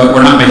here, but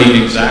we're not making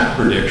an exact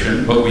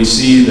prediction, but we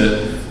see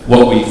that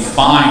what we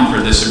find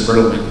for this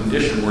embrittlement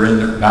condition, we're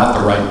in about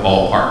the right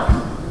ballpark.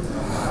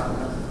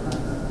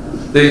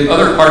 The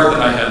other part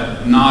that I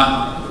had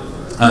not,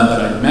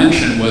 that I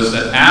mentioned was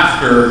that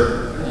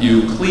after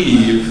you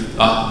cleave,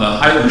 the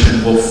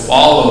hydrogen will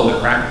follow the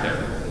crack tip.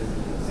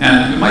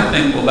 And you might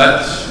think, well,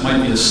 that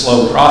might be a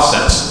slow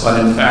process, but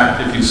in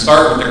fact, if you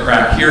start with the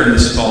crack here, and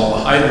this is all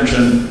the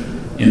hydrogen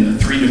in the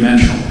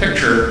three-dimensional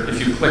picture,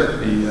 if you click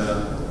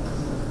the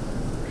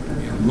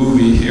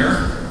movie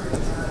here,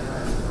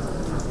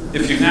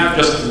 if you now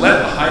just let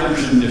the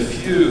hydrogen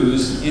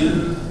diffuse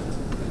in,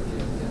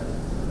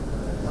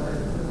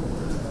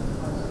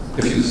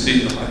 if you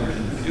see the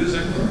hydrogen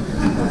diffusing,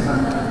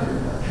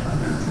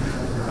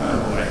 oh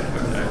boy,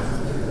 okay.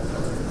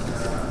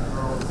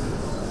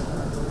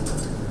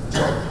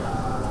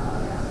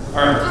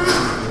 All right,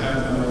 we have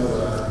no,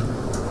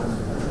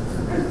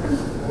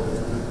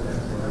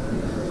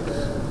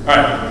 all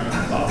right,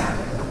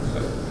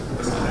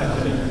 let's not add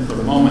anything for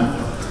the moment.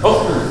 Oh,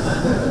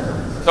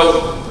 so,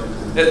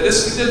 we did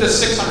this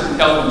 600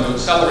 Kelvin to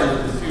accelerate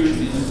the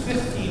diffusion in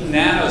 15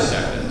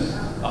 nanoseconds.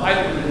 The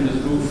hydrogen is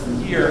moved from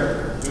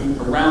here to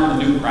around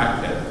the new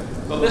crack tip.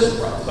 So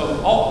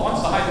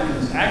once the hydrogen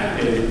is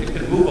aggregated, it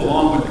can move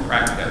along with the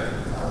crack tip.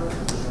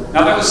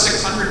 Now that was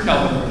 600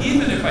 Kelvin.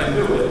 Even if I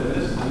do it, and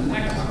this is the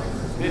next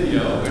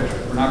video, which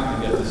we're not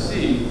going to get to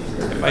see,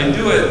 if I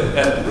do it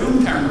at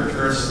room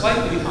temperature, a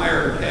slightly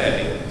higher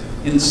K,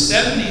 in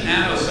 70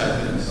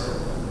 nanoseconds,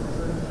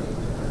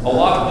 a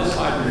lot of this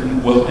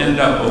hydrogen will end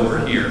up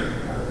over here.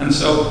 And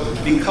so,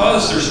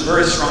 because there's a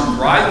very strong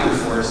driving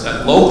force,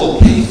 that local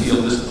K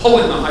field is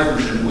pulling the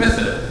hydrogen with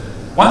it.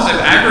 Once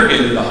I've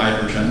aggregated the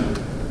hydrogen,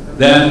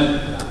 then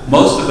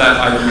most of that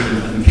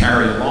hydrogen can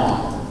carry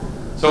along.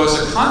 So as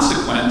a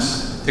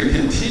consequence, to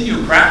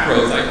continue crack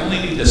growth, I only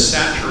need to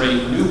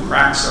saturate new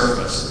crack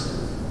surface.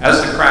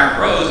 As the crack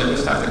grows, I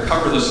just have to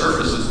cover the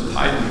surfaces with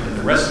hydrogen.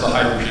 The rest of the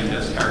hydrogen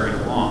gets carried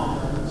along.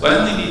 So I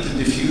only need to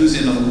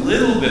diffuse in a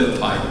little bit of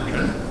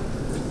hydrogen.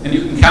 And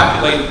you can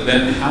calculate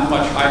then how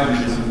much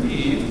hydrogen you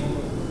need.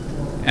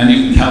 And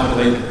you can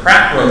calculate the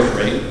crack growth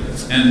rate.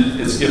 And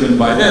it's given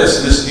by this.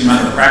 And this is the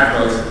amount of crack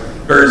growth.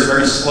 Varies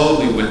very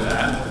slowly with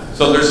that.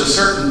 So there's a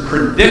certain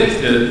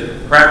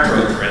predicted crack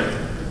growth rate.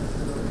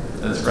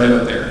 That's right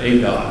up there, A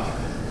dot.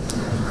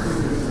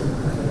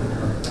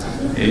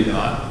 A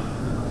dot.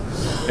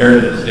 There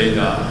it is, A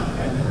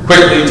dot.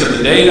 Quickly to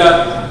the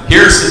data.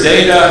 Here's the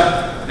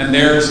data, and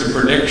there's the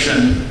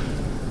prediction,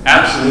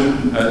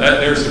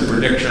 there's the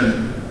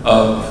prediction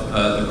of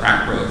the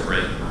crack growth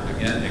rate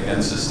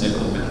against this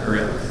nickel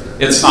material.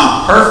 It's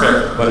not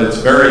perfect, but it's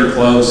very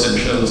close and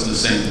shows the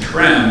same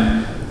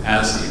trend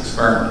as the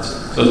experiments.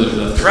 So there's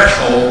a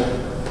threshold.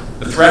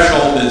 The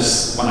threshold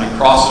is when I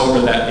cross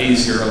over that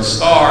A0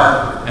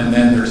 star, and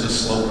then there's a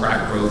slow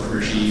crack growth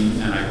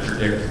regime, and I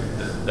predict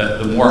that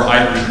the more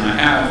hydrogen I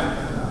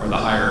have, or the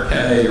higher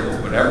K,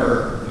 or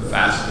whatever, the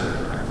faster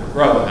the crack will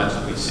grow, and that's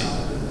what we see.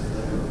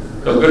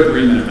 So good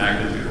agreement of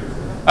magnitude.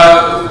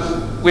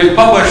 We've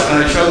published,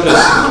 and I showed this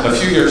a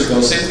few years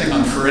ago, same thing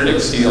on ferritic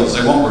steels.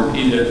 I won't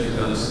repeat it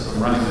because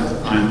I'm running out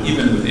of time,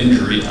 even with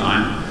injury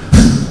time.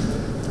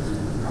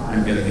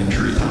 I'm getting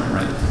injury time,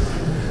 right?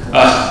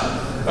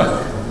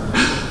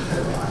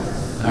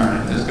 All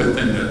right, it's a good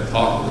thing to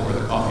talk before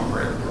the coffee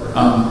break.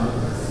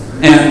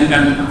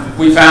 And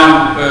we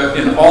found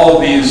in all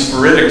of these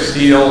ferritic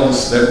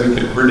steels that we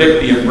could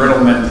predict the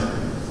embrittlement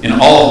in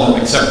all of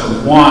them except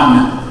for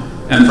one.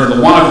 And for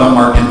the one of them,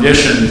 our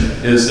condition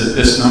is that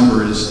this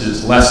number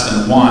is less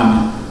than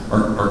 1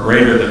 or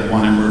greater than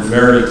 1, and we're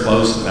very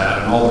close to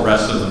that. And all the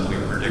rest of them, we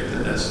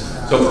predicted this.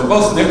 So for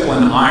both nickel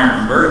and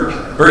iron, very,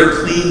 very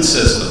clean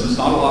systems,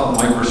 not a lot of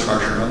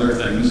microstructure and other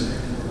things,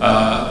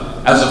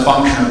 as a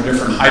function of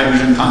different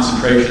hydrogen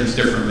concentrations,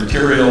 different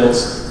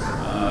materials,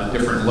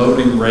 different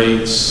loading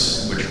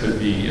rates, which could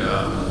be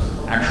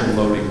actual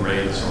loading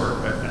rates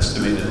or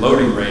estimated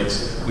loading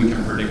rates, we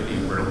can predict the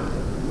embrittlement.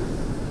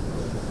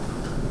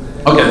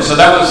 Okay, so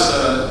that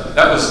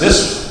was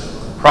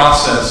this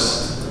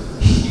process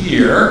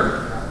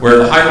here, where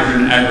the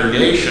hydrogen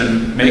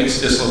aggregation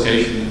makes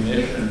dislocation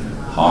emission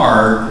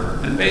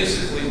hard and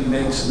basically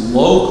makes the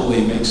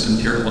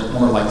material look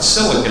more like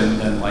silicon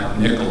than like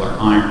nickel or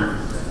iron.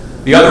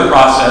 The other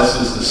process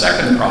is the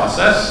second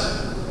process,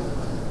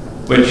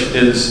 which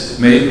is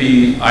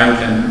maybe I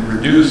can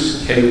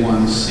reduce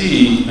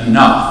K1C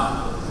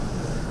enough,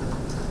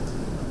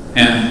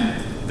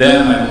 and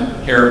then I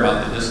don't care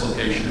about the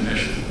dislocation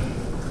emission.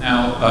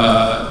 Now,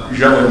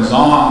 Zhou and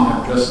Zhang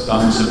have just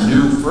done some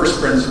new first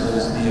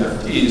principles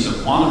DFTs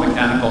of quantum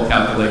mechanical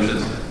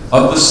calculations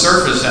of the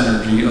surface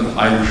energy of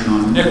hydrogen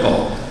on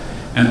nickel.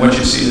 And what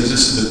you see is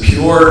this is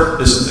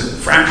the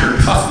fracture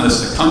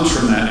toughness that comes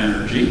from that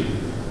energy.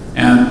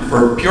 And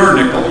for pure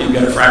nickel, you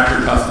get a fracture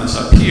toughness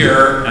up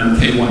here, and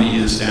K1E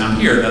is down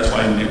here. That's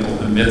why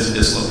nickel emits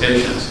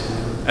dislocations.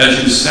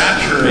 As you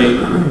saturate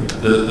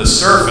the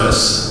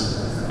surface,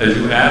 as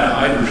you add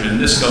hydrogen,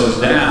 this goes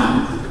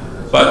down.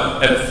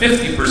 But at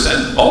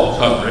 50% bulk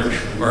coverage,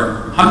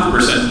 or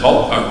 100%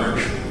 bulk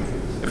coverage,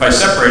 if I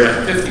separate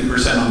at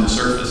 50% on the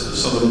surfaces,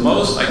 so the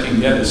most I can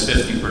get is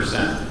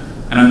 50%.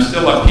 And I'm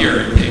still up here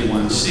at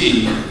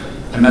K1C,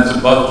 and that's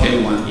above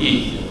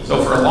K1E.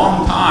 So for a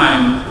long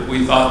time,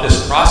 we thought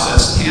this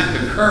process can't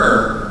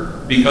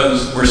occur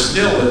because we're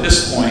still at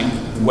this point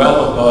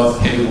well above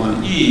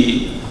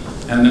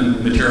K1E, and the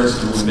material's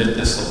going to emit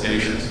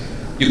dislocations.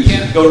 You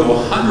can't go to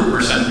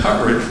 100%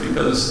 coverage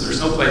because there's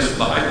no place for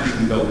the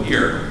hydrogen to go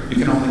here. You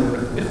can only go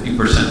to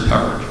 50%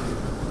 coverage.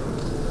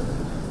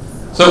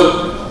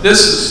 So this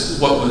is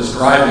what was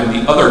driving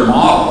the other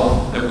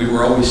model that we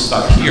were always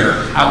stuck here.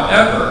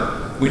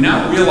 However, we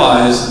now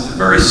realize it's a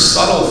very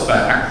subtle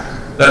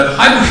fact that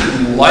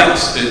hydrogen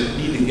likes to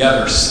be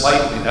together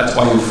slightly. That's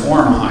why you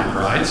form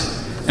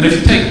hydrides. And if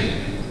you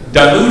take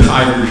dilute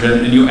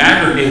hydrogen and you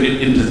aggregate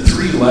it into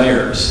 3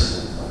 layers,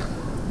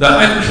 the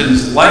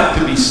hydrogens like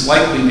to be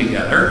slightly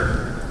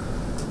together,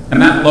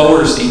 and that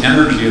lowers the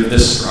energy of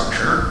this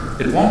structure.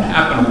 It won't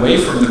happen away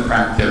from the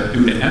crack tip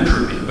due to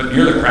entropy, but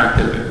near the crack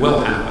tip it will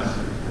happen.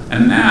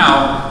 And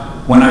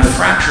now, when I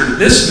fracture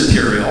this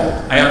material,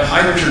 I have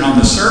hydrogen on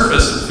the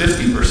surface at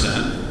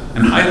 50%,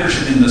 and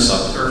hydrogen in the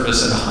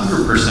subsurface at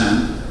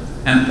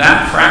 100%, and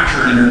that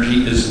fracture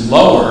energy is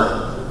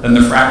lower than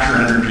the fracture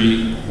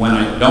energy when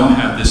I don't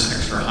have this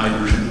extra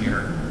hydrogen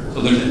here. So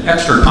So there's an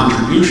extra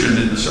contribution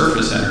in the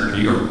surface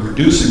energy, or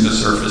reducing the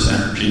surface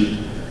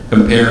energy,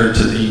 compared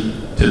to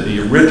the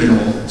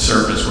original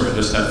surface where it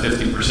just had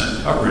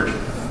 50% coverage.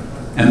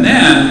 And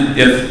then,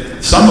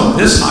 if some of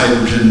this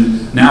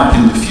hydrogen now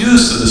can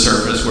diffuse to the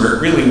surface where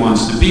it really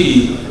wants to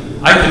be,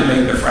 I can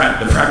make the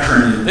fracture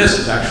energy of this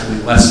is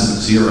actually less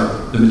than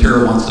zero. The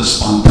material wants to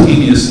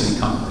spontaneously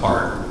come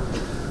apart.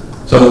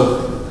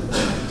 So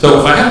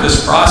if I have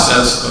this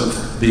process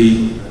of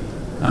the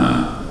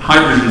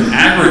hydrogen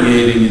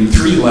aggregating in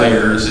 3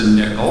 layers in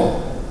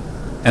nickel,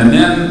 and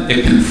then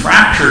it can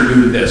fracture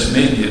due to this.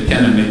 Maybe it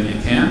can and maybe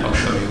it can't. I'll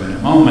show you in a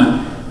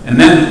moment. And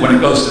then when it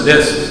goes to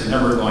this, it's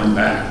never going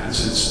back.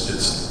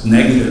 It's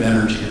negative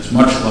energy. It's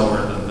much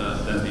lower than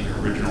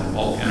the original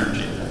bulk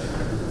energy.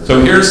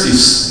 So here's the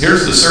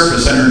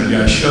surface energy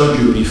I showed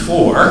you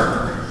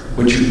before,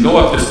 which you can go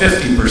up to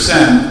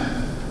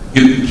 50%.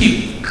 You can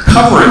keep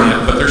covering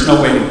it, but there's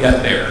no way to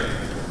get there.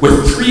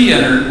 With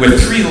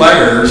 3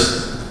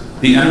 layers,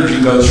 the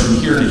energy goes from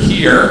here to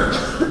here.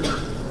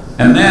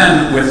 And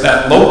then with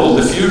that local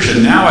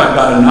diffusion, now I've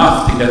got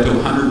enough to get to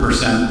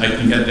 100%, I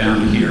can get down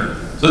to here.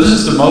 So this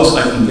is the most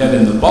I can get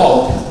in the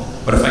bulk,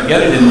 but if I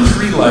get it in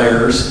 3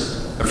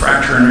 layers, the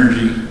fracture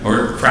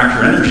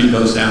energy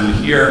goes down to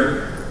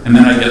here, and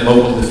then I get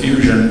local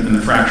diffusion, and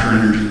the fracture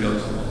energy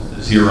goes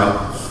to 0.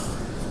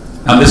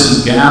 Now this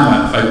is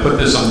gamma. If I put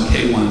this on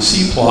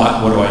K1C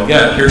plot, what do I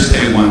get? Here's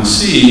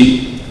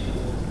K1C.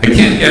 I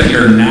can't get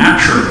here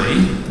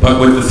naturally, but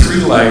with the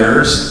 3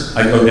 layers,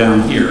 I go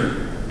down here.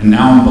 And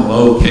now I'm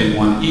below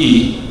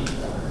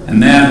K1E,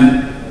 and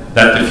then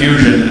that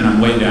diffusion, and I'm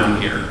way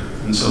down here.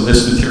 And so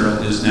this material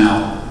is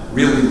now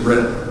really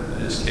brittle.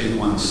 This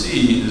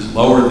K1C is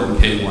lower than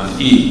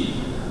K1E.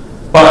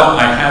 But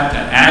I have to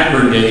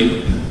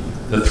aggregate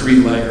the 3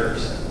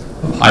 layers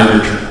of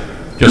hydrogen.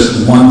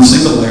 Just one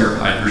single layer of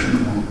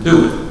hydrogen won't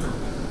do it.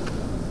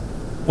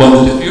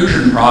 Well, the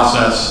diffusion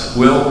process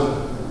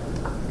will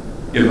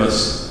give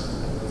us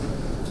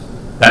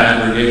that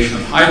aggregation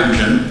of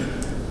hydrogen.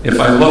 If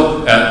I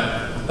look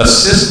at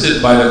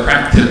assisted by the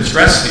crack tip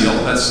stress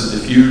field, that's the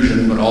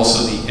diffusion, but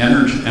also the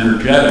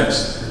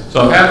energetics.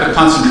 So if I have the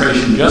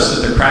concentration just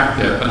at the crack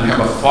tip, and I have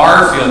a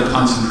far field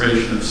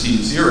concentration of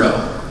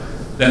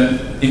C0, then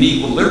in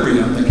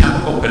equilibrium, the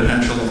chemical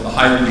potential of the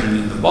hydrogen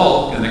in the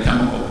bulk and the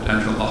chemical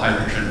potential of the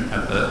hydrogen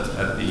at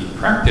the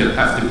crack tip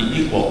have to be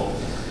equal.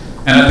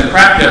 And at the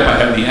crack tip, I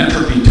have the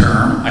entropy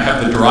term. I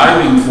have the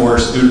driving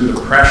force due to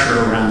the pressure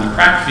around the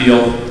crack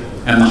field,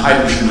 and the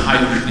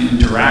hydrogen-hydrogen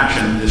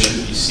interaction. This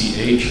should be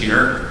CH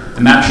here,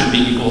 and that should be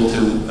equal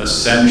to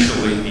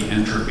essentially the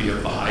entropy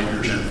of the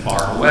hydrogen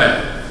far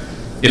away.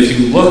 If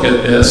you look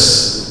at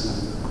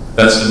this,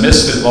 that's the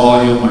misfit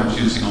volume. I was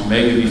using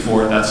omega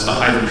before. That's the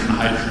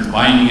hydrogen-hydrogen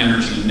binding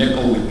energy in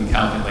nickel. We can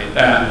calculate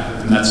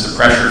that, and that's the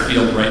pressure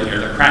field right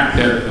near the crack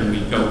tip, and we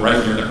go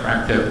right near the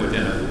crack tip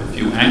within a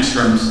few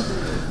angstroms.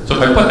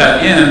 So if I put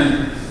that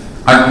in,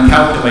 I can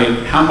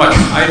calculate how much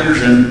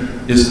hydrogen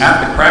is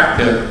at the crack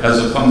tip as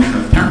a function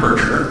of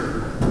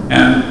temperature,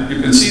 and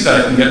you can see that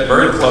I can get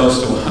very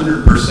close to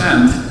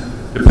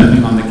 100%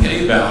 depending on the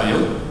K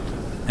value.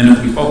 And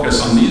if we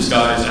focus on these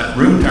guys at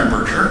room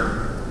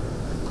temperature,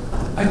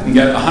 I can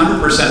get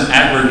 100%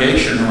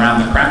 aggregation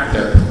around the crack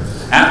tip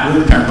at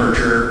room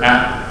temperature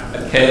at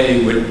a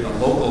K, with a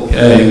local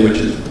K, which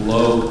is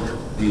below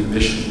the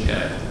emission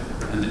K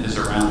and is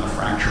around the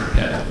fracture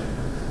K.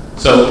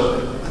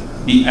 So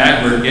the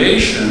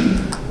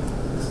aggregation,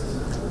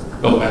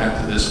 go back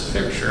to this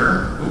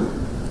picture.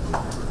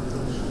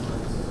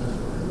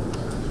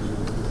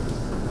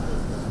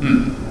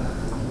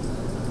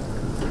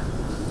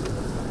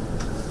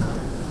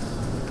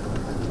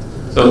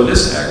 So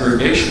this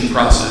aggregation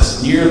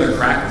process near the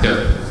crack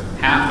tip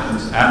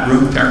happens at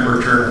room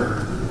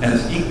temperature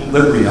as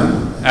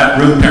equilibrium at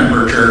room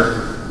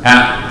temperature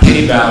at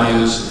K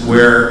values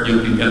where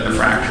you can get the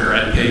fracture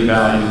at K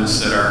values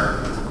that are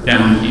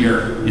down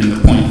here in the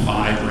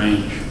 0.5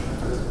 range.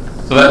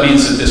 So that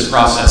means that this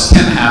process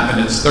can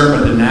happen. It's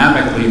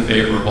thermodynamically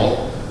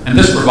favorable. And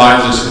this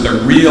provides us with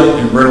a real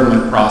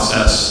embrittlement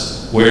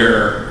process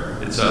where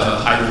it's a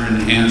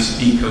hydrogen-enhanced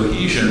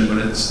decohesion, but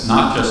it's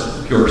not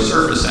just pure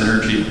surface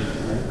energy.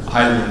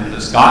 Hydrogen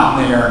has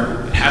gotten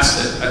there. It has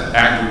to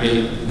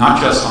aggregate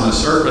not just on the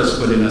surface,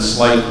 but in a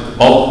slight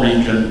bulk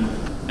region,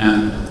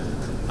 and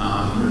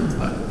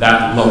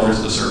that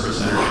lowers the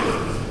surface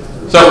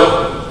energy. So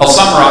I'll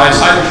summarize.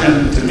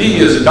 Hydrogen, to me,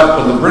 is a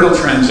ductile to brittle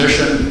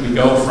transition. We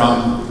go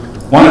from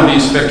one of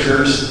these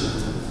pictures,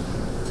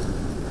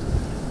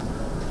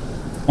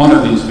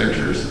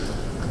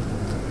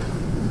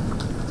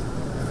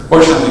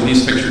 Fortunately,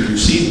 these pictures you've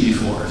seen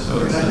before, so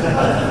it's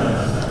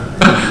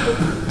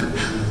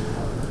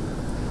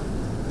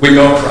we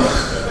go from,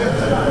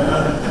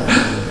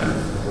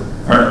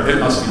 or it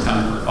must be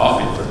time for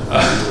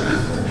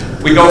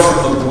coffee. We go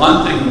from the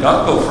blunting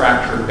ductal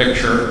fracture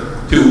picture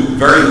to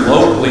very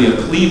locally a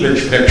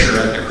cleavage picture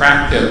at the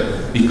crack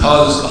tip,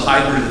 because the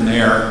hydrogen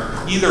there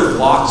either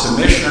blocks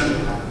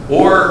emission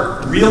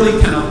or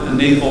really can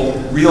enable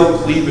real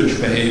cleavage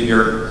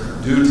behavior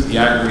due to the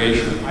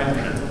aggregation of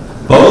hydrogen.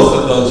 Both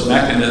of those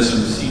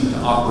mechanisms seem to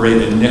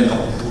operate in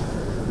nickel.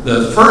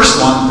 The first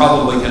one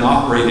probably can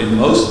operate in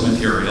most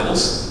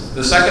materials.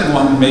 The second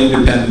one may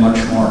depend much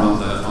more on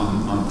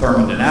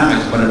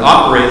thermodynamics, but it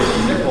operates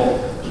in nickel,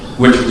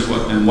 which is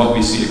what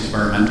we see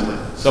experimentally.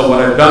 So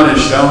what I've done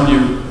is shown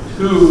you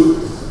two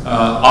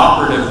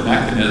operative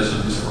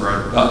mechanisms for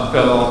a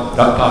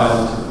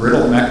ductile to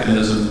brittle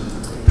mechanism,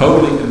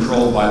 totally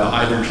controlled by the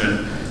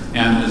hydrogen,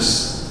 and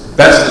as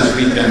best as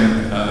we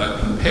can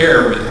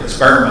compare with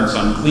experiments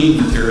on clean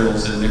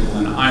materials in nickel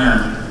and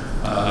iron,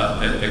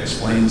 it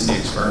explains the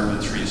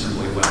experiments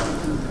reasonably well.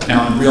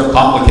 Now, in real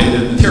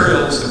complicated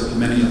materials, there will be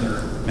many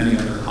other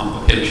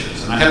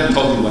complications. And I haven't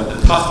told you what the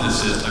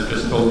toughness is. I've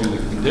just told you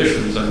the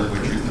conditions under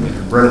which you can get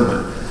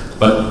embrittlement.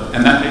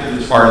 And that may be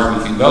as far as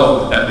we can go,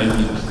 but that may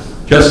be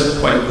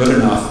just quite good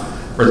enough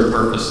for the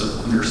purpose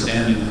of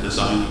understanding and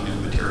designing new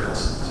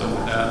materials. So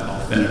with that,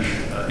 I'll finish.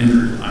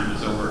 Injury time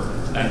is over.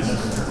 Thanks.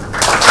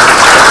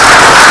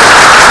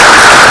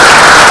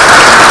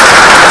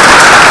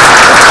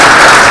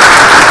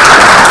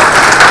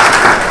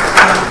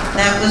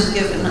 That was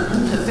given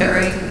under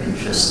very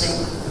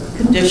interesting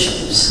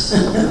conditions. We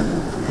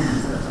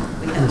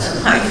had some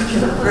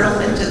hydrogen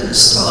embrittlement in the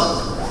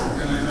talk.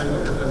 And I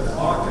looked at the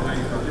clock and I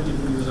didn't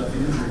even use up the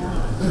injury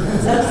time.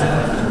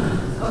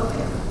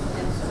 Okay.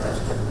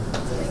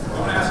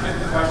 Don't ask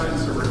any questions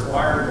that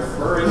require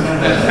deferring.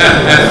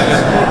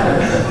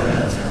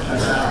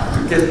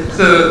 Okay,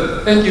 so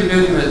thank you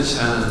very much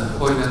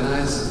for the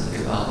nice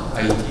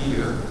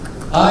idea.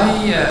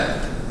 I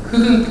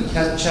couldn't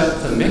catch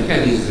up the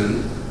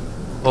mechanism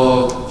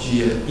of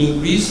the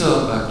increase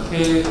of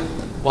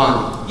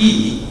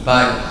K1E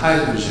by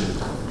hydrogen.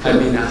 I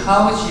mean,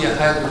 how the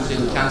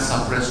hydrogen can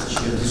suppress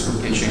the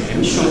dislocation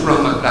emission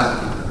from a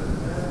plastic.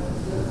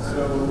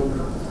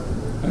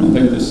 I don't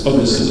think this,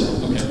 this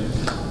is, okay.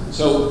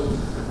 So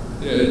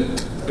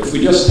if we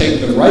just take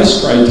the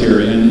Rice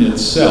criterion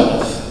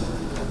itself,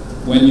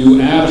 when you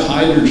add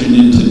hydrogen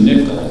into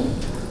nickel,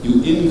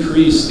 you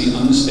increase the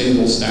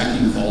unstable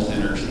stacking fault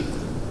energy.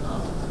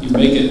 You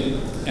make it,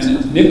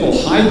 and nickel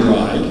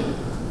hydride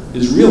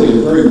is really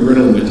a very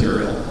brittle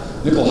material.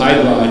 Nickel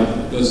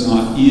hydride does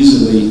not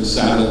easily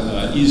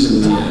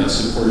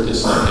support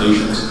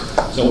dislocations.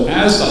 So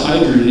as the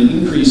hydrogen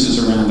increases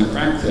around the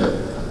crack tip,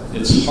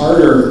 it's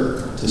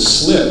harder to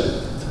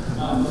slip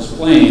on those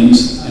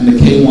planes, and the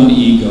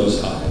K1E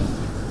goes up.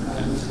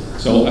 Okay?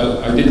 So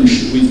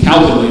we've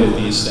calculated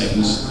these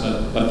things,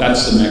 but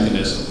that's the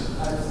mechanism. So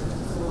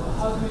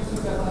how do you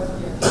think about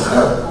the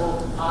chemical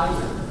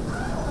iron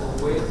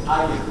with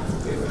iron?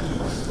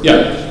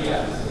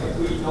 If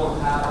we don't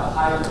have a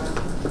hydrogen.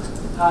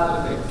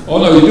 Oh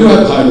no, you do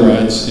have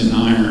hydrides in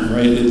iron,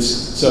 right?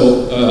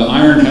 So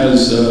iron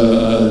has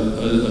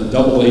a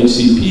double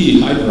HCP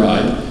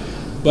hydride,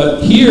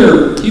 but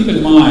here, keep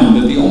in mind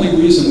that the only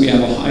reason we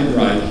have a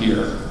hydride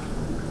here,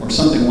 or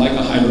something like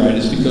a hydride,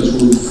 is because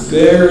we're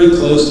very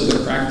close to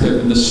the crack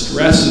tip and the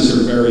stresses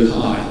are very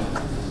high.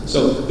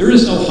 So there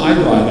is no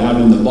hydride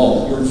out in the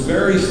bulk. You're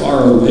very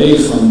far away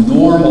from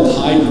normal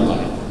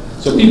hydride.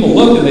 So people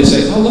look and they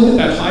say, oh, look at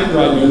that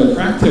hydride near the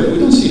crack tip. We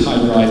don't see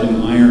hydride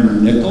in iron or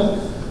nickel.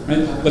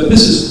 Right? But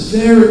this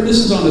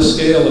is on a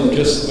scale of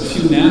just a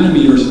few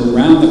nanometers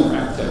around the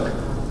crack tip.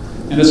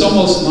 And it's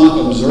almost not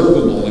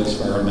observable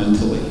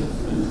experimentally.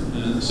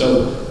 And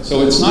so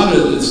it's not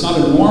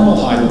a normal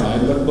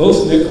hydride, but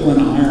both nickel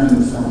and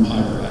iron form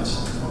hydrides.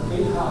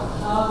 Okay,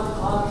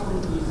 how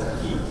is the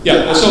heat?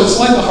 Yeah, so it's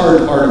like a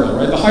hard particle,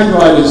 right? The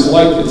hydride is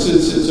like,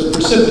 it's a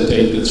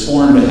precipitate that's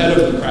formed ahead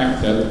of the crack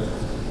tip.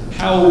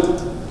 How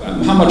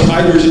much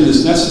hydrogen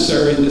is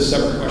necessary is a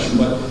separate question,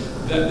 but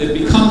it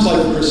becomes like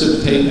a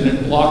precipitate and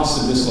it blocks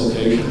the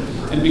dislocation.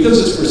 And because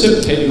it's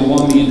precipitating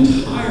along the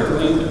entire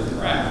length of the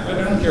crack, right?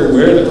 I don't care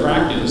where the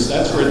crack is,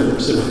 that's where the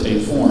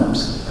precipitate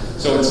forms.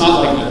 So it's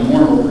not like a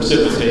normal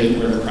precipitate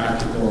where the crack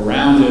can go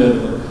around it,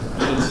 or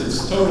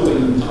it's totally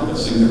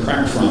encompassing the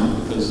crack front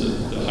because of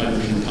the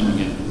hydrogen coming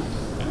in.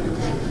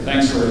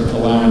 Thanks for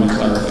allowing the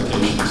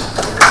clarifications.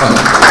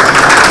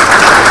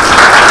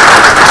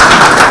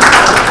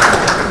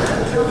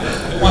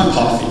 One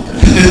coffee.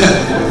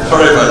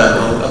 Sorry about that.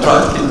 I'll try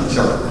to keep it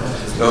short.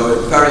 So,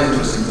 very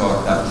interesting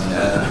talk, Daphne.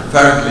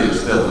 Very clear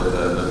still with the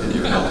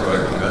video not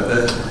working.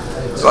 But,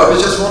 so I was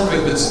just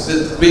wondering, but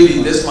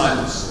really this might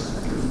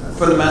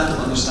fundamental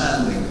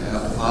understanding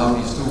of how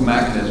these two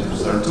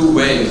mechanisms, there are two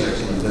ways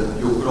actually that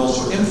you could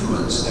also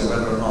influence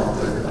whether or not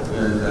the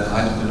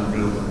hydrogen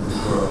embrittlement will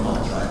occur or not,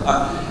 right?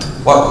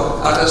 Well,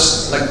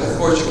 like, of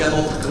course you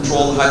cannot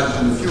control the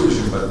hydrogen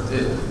diffusion, but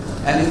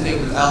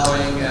anything with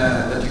alloying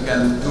that you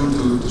can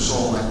do to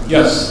solve like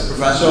yes.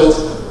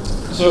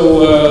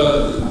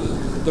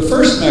 The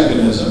first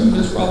mechanism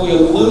is probably a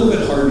little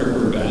bit hard to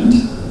prevent,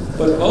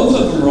 but both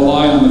of them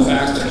rely on the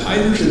fact that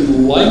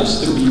hydrogen likes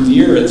to be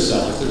near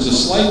itself. There's a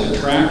slight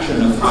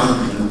attraction of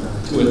hydrogen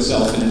to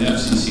itself in an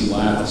FCC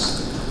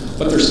lattice,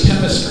 but there's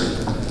chemistry.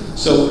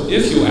 So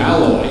if you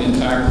alloy, in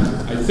fact,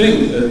 I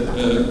think that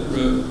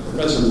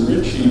Professor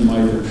Ritchie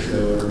might have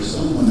showed, or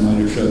someone might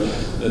have showed,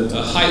 that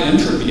the high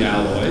entropy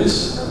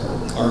alloys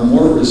are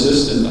more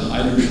resistant to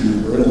hydrogen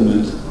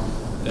embrittlement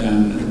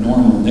than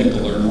normal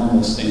nickel or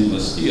normal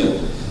stainless steel.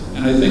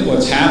 And I think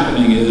what's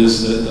happening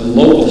is that the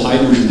local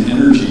hydrogen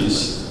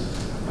energies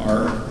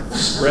are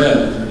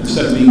spread,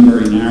 instead of being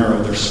very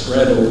narrow, they're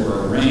spread over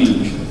a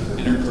range,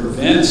 and it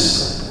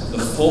prevents the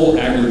full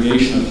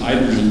aggregation of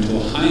hydrogen to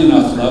a high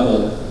enough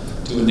level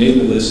to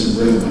enable this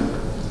embrittlement.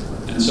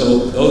 And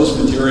so those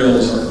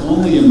materials are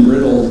only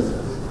embrittled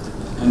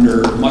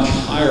under much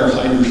higher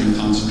hydrogen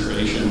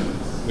concentration,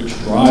 which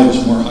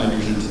drives more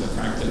hydrogen to the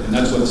crack tip. And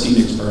that's what's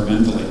seen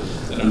experimentally,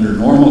 that under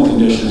normal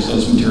conditions,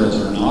 those materials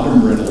are not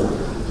embrittled.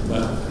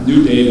 But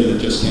new data that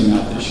just came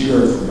out this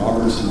year from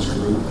Robertson's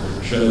group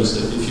shows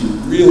that if you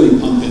really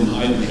pump in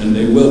hydrogen,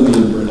 they will be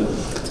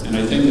embrittled. And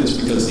I think it's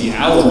because the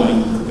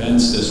alloying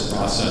prevents this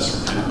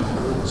process from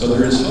happening. So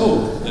there is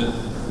hope that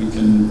we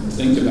can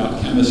think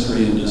about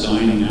chemistry and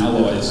designing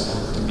alloys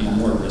to be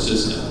more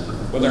resistant.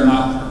 Whether or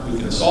not we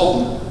can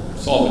solve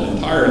it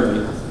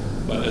entirely,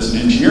 but as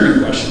an engineering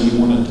question, we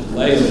want to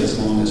delay it as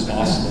long as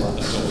possible.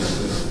 That's always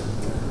good.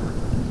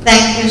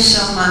 Thank you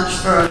so much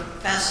for a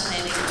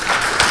fascinating talk.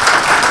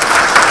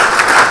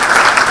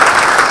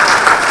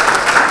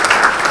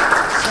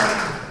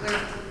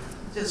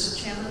 So, does the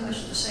chairman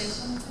wish to say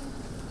something?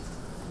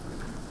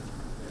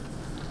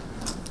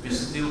 We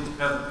still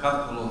have a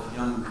couple of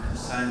young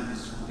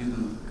scientists who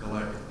didn't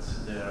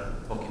collect their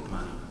pocket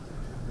money.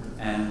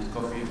 And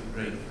coffee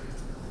break.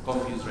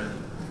 Coffee is ready.